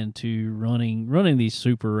come into running these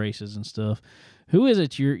super races and stuff? Who is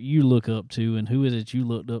it you look up to, and who is it you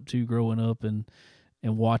looked up to growing up and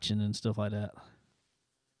watching and stuff like that?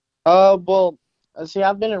 Well, see,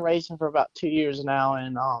 I've been in racing for about 2 years now,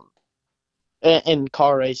 and in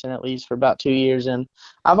car racing at least for about 2 years, and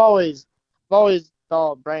I've always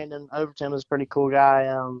thought Brandon Overton was a pretty cool guy.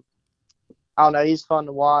 I don't know, he's fun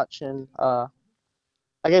to watch, and I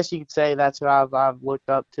guess you could say that's who I've looked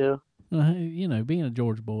up to. Being a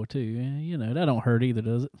Georgia boy too, that don't hurt either,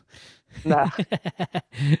 does it? Nah.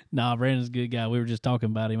 Nah, Brandon's a good guy. We were just talking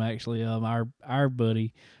about him actually. Our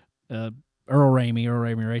buddy, Earl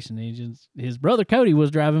Ramey Racing Engines. His brother Cody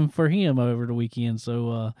was driving for him over the weekend,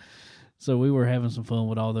 so we were having some fun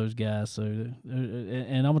with all those guys. So,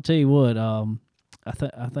 and I'm gonna tell you what,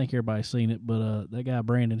 I think everybody's seen it, but that guy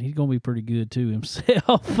Brandon, he's gonna be pretty good too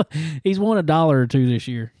himself. He's won $1 or $2 this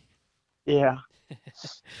year. Yeah.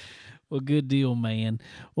 Well, good deal, man.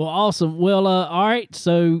 Well, awesome. Well, all right.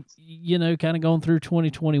 So, kind of going through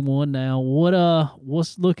 2021 now.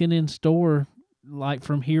 What's looking in store like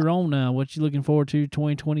from here on now? What you looking forward to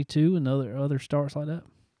 2022 and other starts like that?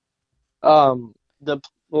 The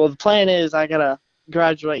plan is I gotta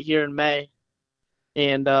graduate here in May,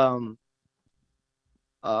 and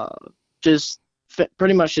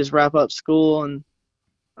pretty much just wrap up school, and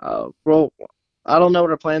well, I don't know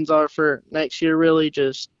what our plans are for next year really.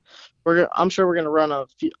 I'm sure we're gonna run a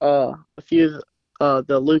few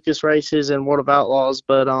the Lucas races and World of Outlaws,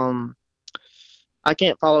 but I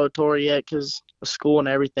can't follow a tour yet because of school and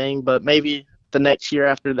everything. But maybe the next year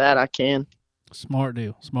after that I can. Smart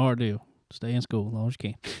deal. Stay in school as long as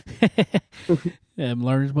you can. And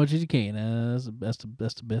learn as much as you can. That's the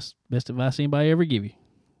best advice anybody ever give you.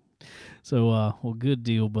 So, well, good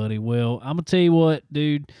deal, buddy. Well, I'm gonna tell you what,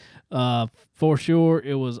 dude. For sure,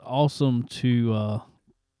 it was awesome to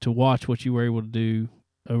watch what you were able to do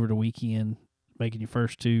over the weekend, making your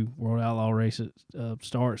first 2 World Outlaw races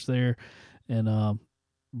starts there, and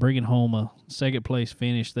bringing home a second place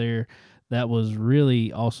finish there. That was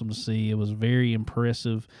really awesome to see. It was very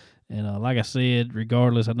impressive. And like I said,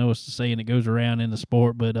 regardless, I know it's the saying that goes around in the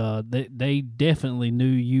sport, but they definitely knew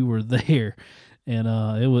you were there, and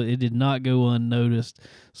it did not go unnoticed.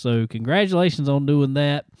 So congratulations on doing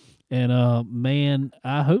that. And man,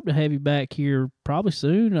 I hope to have you back here probably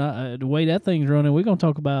soon. The way that thing's running, we're gonna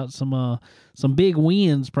talk about some big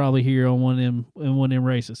wins probably here on one of them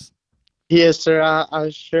races. Yes, sir. I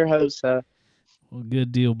sure hope so. Well,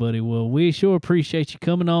 good deal, buddy. Well, we sure appreciate you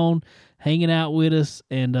coming on, hanging out with us,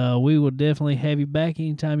 and we will definitely have you back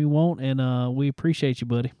anytime you want, and we appreciate you,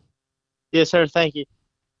 buddy. Yes, sir. Thank you.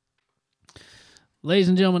 Ladies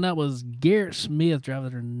and gentlemen, that was Garrett Smith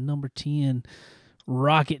driving their number 10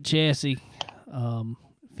 Rocket chassis.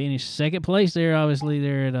 Finished second place there, obviously,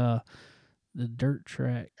 there at the dirt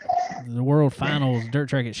track, the World Finals dirt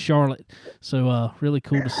track at Charlotte. So really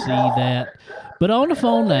cool to see that. But on the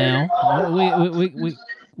phone now,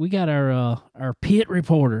 we got our pit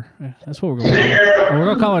reporter. That's what we're going to call her. We're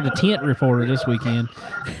going to call her the tent reporter this weekend.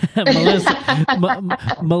 Melissa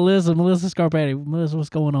Scarpati. Melissa, what's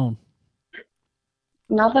going on?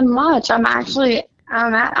 Nothing much. I'm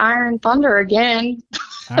at Iron Thunder again.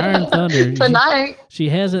 Iron Thunder tonight. She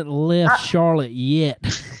hasn't left Charlotte yet.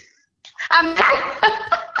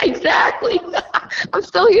 Exactly. I'm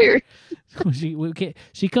still here.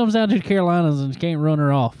 She comes down to the Carolinas and can't run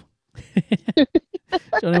her off.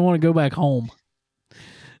 So they want to go back home.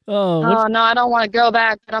 Oh no, I don't want to go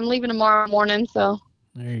back, but I'm leaving tomorrow morning. So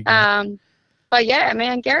there you go. But yeah,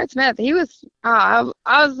 man, Garrett Smith, he was. I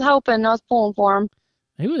was hoping, I was pulling for him.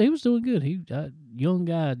 He was doing good. He young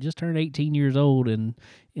guy, just turned 18 years old, and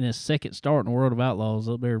in his second start in the World of Outlaws,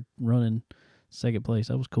 up there running second place.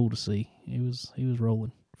 That was cool to see. He was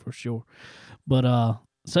rolling for sure. But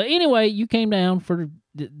so anyway, you came down for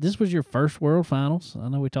this was your first World Finals. I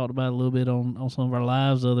know we talked about it a little bit on some of our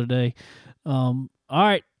lives the other day. All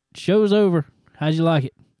right, show's over. How'd you like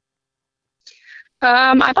it?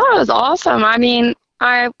 I thought it was awesome. I mean,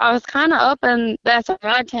 I was kind of up in that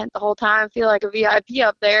side tent the whole time. I feel like a VIP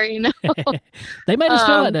up there, you know. They made us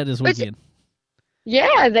feel like that this weekend.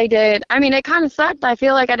 Yeah, they did. I mean, it kind of sucked. I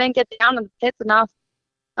feel like I didn't get down to the pits enough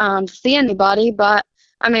to see anybody, but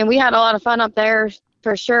I mean, we had a lot of fun up there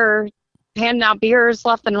for sure, handing out beers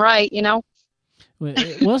left and right, you know. Well,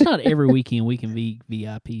 it's not every weekend we can be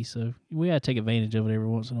VIP, so we gotta take advantage of it every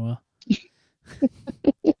once in a while.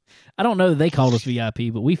 I don't know that they called us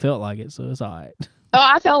VIP, but we felt like it, so it's all right. Oh,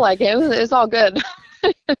 I felt like it's all good.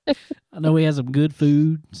 I know we had some good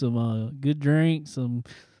food, some good drinks, some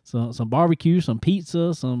barbecue, some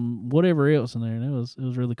pizza, some whatever else in there, and it was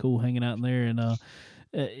really cool hanging out in there. And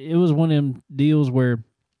it was one of them deals where,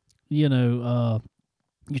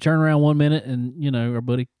 you turn around 1 minute and our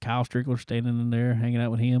buddy Kyle Strickler standing in there hanging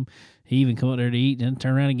out with him. He even come up there to eat, and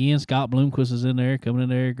turn around again. Scott Bloomquist is in there, coming in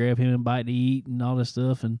there, grab him a bite to eat and all this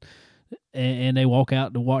stuff, and they walk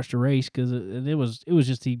out to watch the race because it was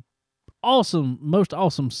just the most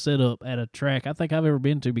awesome setup at a track I think I've ever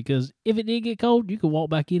been to, because if it did get cold, you could walk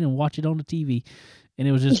back in and watch it on the TV, and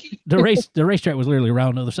it was just the racetrack was literally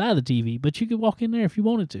around the other side of the TV, but you could walk in there if you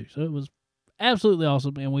wanted to. So it was absolutely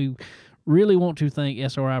awesome, and we really want to thank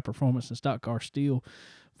SRI Performance and Stock Car Steel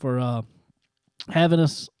for having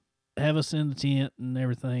us in the tent and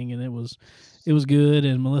everything, and it was good.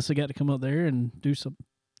 And Melissa got to come up there and do some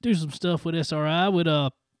stuff with SRI with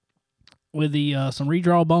the some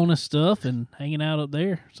redraw bonus stuff and hanging out up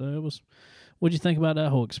there. So it was. What'd you think about that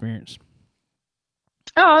whole experience?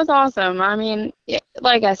 Oh, it's awesome. I mean,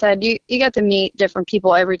 like I said, you get to meet different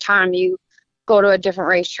people every time you go to a different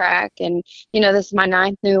racetrack, and this is my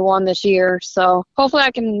 9th new one this year, so hopefully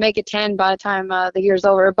I can make it 10 by the time the year's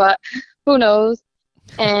over, but who knows.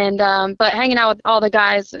 And but hanging out with all the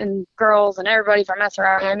guys and girls and everybody from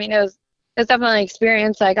SRI, I mean, it was definitely an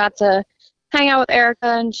experience. I got to hang out with Erica,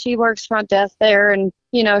 and she works front desk there, and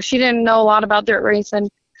she didn't know a lot about dirt racing,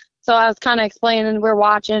 so I was kind of explaining,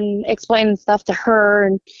 explaining stuff to her,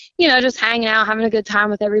 and just hanging out, having a good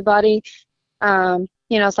time with everybody.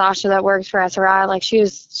 Sasha that works for SRI, like she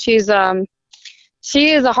is a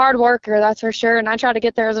hard worker, that's for sure. And I tried to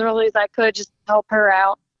get there as early as I could just to help her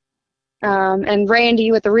out. And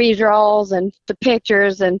Randy with the redraws and the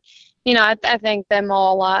pictures, and I thank them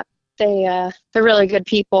all a lot. They're really good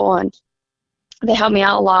people, and they helped me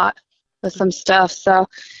out a lot with some stuff. So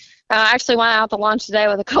I actually went out to lunch today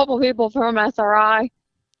with a couple people from SRI.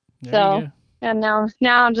 And now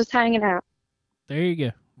I'm just hanging out. There you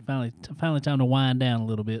go. Finally time to wind down a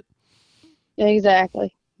little bit.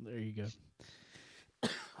 Exactly. There you go.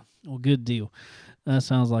 Well, good deal. That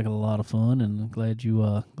sounds like a lot of fun, and I'm glad you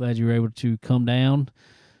were able to come down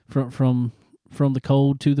from the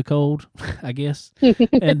cold to the cold, I guess.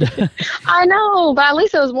 And I know, but at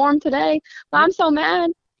least it was warm today. But I'm so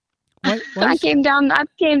mad. I came down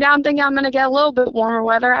thinking I'm gonna get a little bit warmer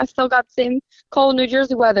weather. I still got the same cold New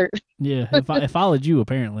Jersey weather. Yeah, if I followed you,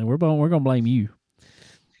 apparently we're gonna blame you.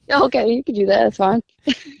 Okay, you can do that. It's fine.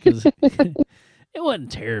 It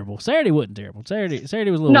wasn't terrible. Saturday wasn't terrible. Saturday was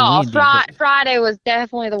a little windy. Friday was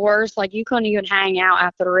definitely the worst. Like, you couldn't even hang out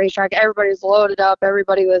after the racetrack. Everybody was loaded up.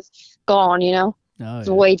 Everybody was gone, Oh, it was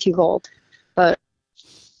way too cold. But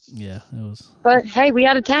yeah, it was. But hey, we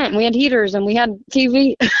had a tent, we had heaters, and we had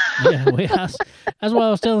TV. Yeah, that's why I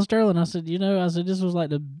was telling Sterling. I said, this was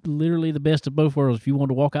like literally the best of both worlds. If you wanted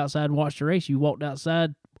to walk outside and watch the race, you walked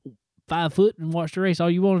outside 5 foot and watched the race all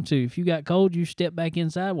you wanted to. If you got cold, you stepped back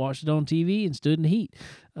inside, watched it on TV, and stood in the heat.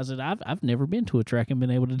 I said, I've never been to a track and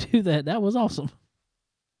been able to do that. That was awesome.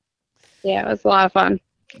 Yeah, it was a lot of fun.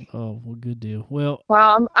 Oh, well, good deal. Well,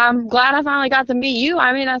 I'm glad I finally got to meet you.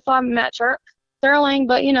 I mean, I still haven't met Sterling,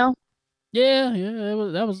 but Yeah,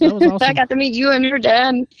 that was awesome. I got to meet you and your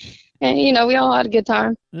dad, and we all had a good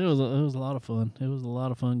time. It was a lot of fun. It was a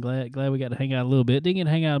lot of fun. Glad we got to hang out a little bit. Didn't get to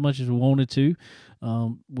hang out as much as we wanted to,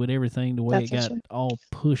 with everything the way it got all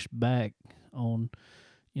pushed back on,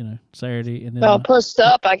 Saturday, and then pushed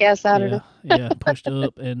up, I guess, Saturday. Yeah, pushed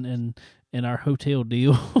up, and our hotel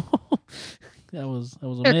deal that was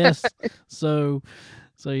a mess. So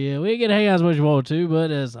yeah, we didn't get to hang out as much as we wanted to, but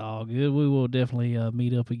that's all good. We will definitely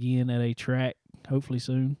meet up again at a track, hopefully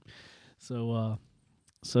soon. So all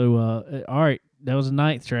right, that was the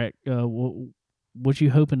 9th track. What you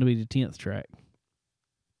hoping to be the 10th track?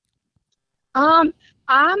 I'm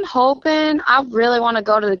hoping. I really want to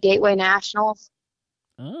go to the Gateway Nationals.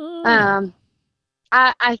 Oh.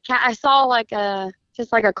 I saw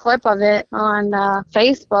just a clip of it on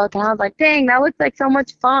Facebook, and I was like, dang, that looks like so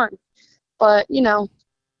much fun. But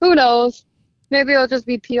who knows? Maybe it'll just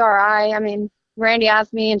be PRI. I mean, Randy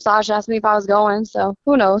asked me and Sasha asked me if I was going, so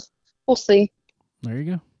who knows? We'll see. There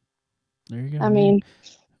you go. I mean,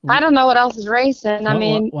 I don't know what else is racing. I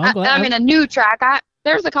mean, a new track.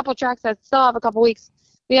 There's a couple tracks that still have a couple weeks.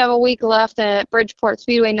 We have a week left at Bridgeport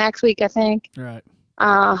Speedway next week, I think. Right.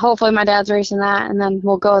 Hopefully my dad's racing that, and then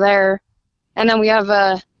we'll go there. And then we have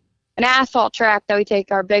an asphalt track that we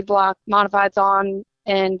take our big block modifieds on,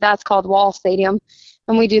 and that's called Wall Stadium.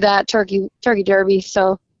 And we do that turkey derby,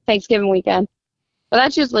 so Thanksgiving weekend. But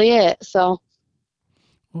that's usually it. So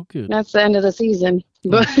Well, good. that's the end of the season.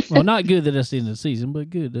 But Well, not good that that's the end of the season, but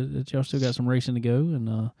good that y'all still got some racing to go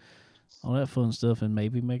and all that fun stuff, and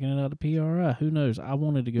maybe making it out of PRI. Who knows? I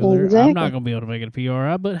wanted to go there. I'm Exactly. not going to be able to make it a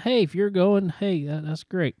PRI, but hey, if you're going, hey, that's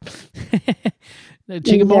great.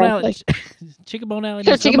 Chicken Bone Alley. Chicken Bone Alley.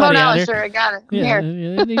 needs Chicken somebody Bone out Alley, there. sure, I got it. I'm Yeah,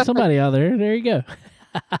 here. they need somebody out there. There you go.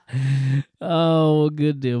 Oh,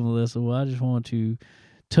 good deal, Melissa. Well, I just want to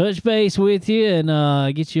touch base with you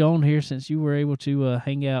and get you on here since you were able to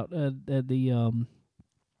hang out at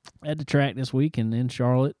the track this week and in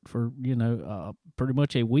Charlotte for pretty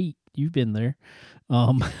much a week. You've been there.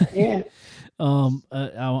 Yeah.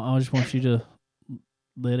 I just want you to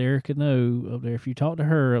let Erica know up there. If you talk to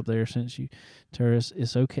her up there, since you tell her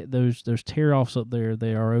it's okay. Those tear offs up there,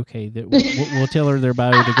 they are okay. That we'll tell her they're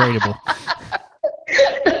biodegradable.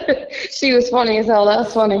 She was funny as hell. That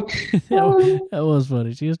was funny. That was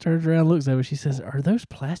funny. She just turns around, looks at me. She says, "Are those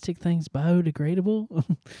plastic things biodegradable?"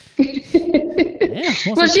 Yeah.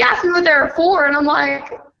 Well, she asked me what they were for, and I'm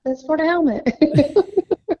like, "It's for the helmet."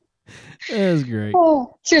 That was great.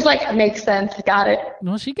 Oh. She was like, "Makes sense. Got it."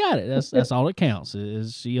 Well, she got it. That's all that counts.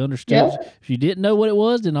 Is she understood? Yep. If you didn't know what it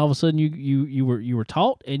was, then all of a sudden you were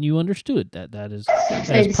taught and you understood. That is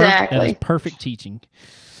Exactly. that is perfect teaching.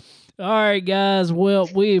 All right, guys. Well,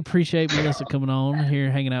 we appreciate Melissa coming on here,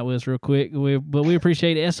 hanging out with us real quick. But we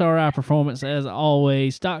appreciate SRI Performance as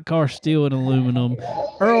always. Stock Car Steel and Aluminum,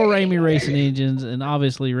 Earl Ramey Racing Engines, and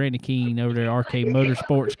obviously Randy Keene over there at RK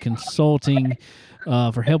Motorsports Consulting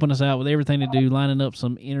for helping us out with everything to do, lining up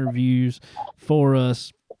some interviews for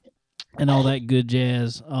us, and all that good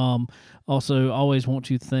jazz. Also, always want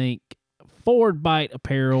to thank Forward Bite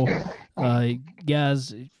Apparel,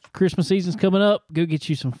 guys. Christmas season's coming up. Go get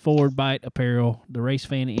you some Forward Bite apparel. The race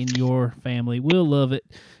fan in your family will love it.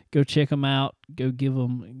 Go check them out. Go give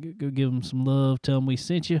them some love. Tell them we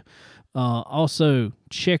sent you. Also,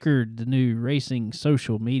 Checkered, the new racing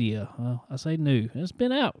social media. I say new. It's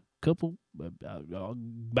been out a couple,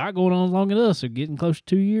 about going on long as us. They're getting close to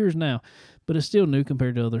 2 years now, but it's still new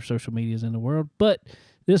compared to other social medias in the world. But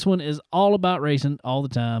this one is all about racing all the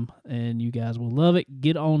time, and you guys will love it.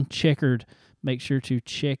 Get on Checkered. Make sure to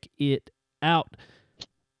check it out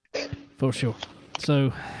for sure.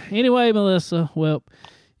 So, anyway, Melissa, well,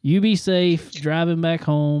 you be safe driving back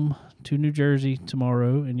home to New Jersey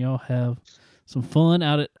tomorrow, and y'all have some fun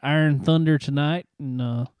out at Iron Thunder tonight,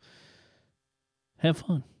 and have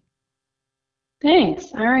fun.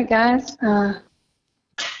 Thanks. All right, guys.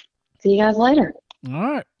 See you guys later.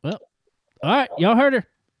 All right. Well, all right. Y'all heard her.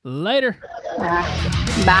 Later.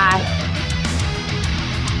 Bye.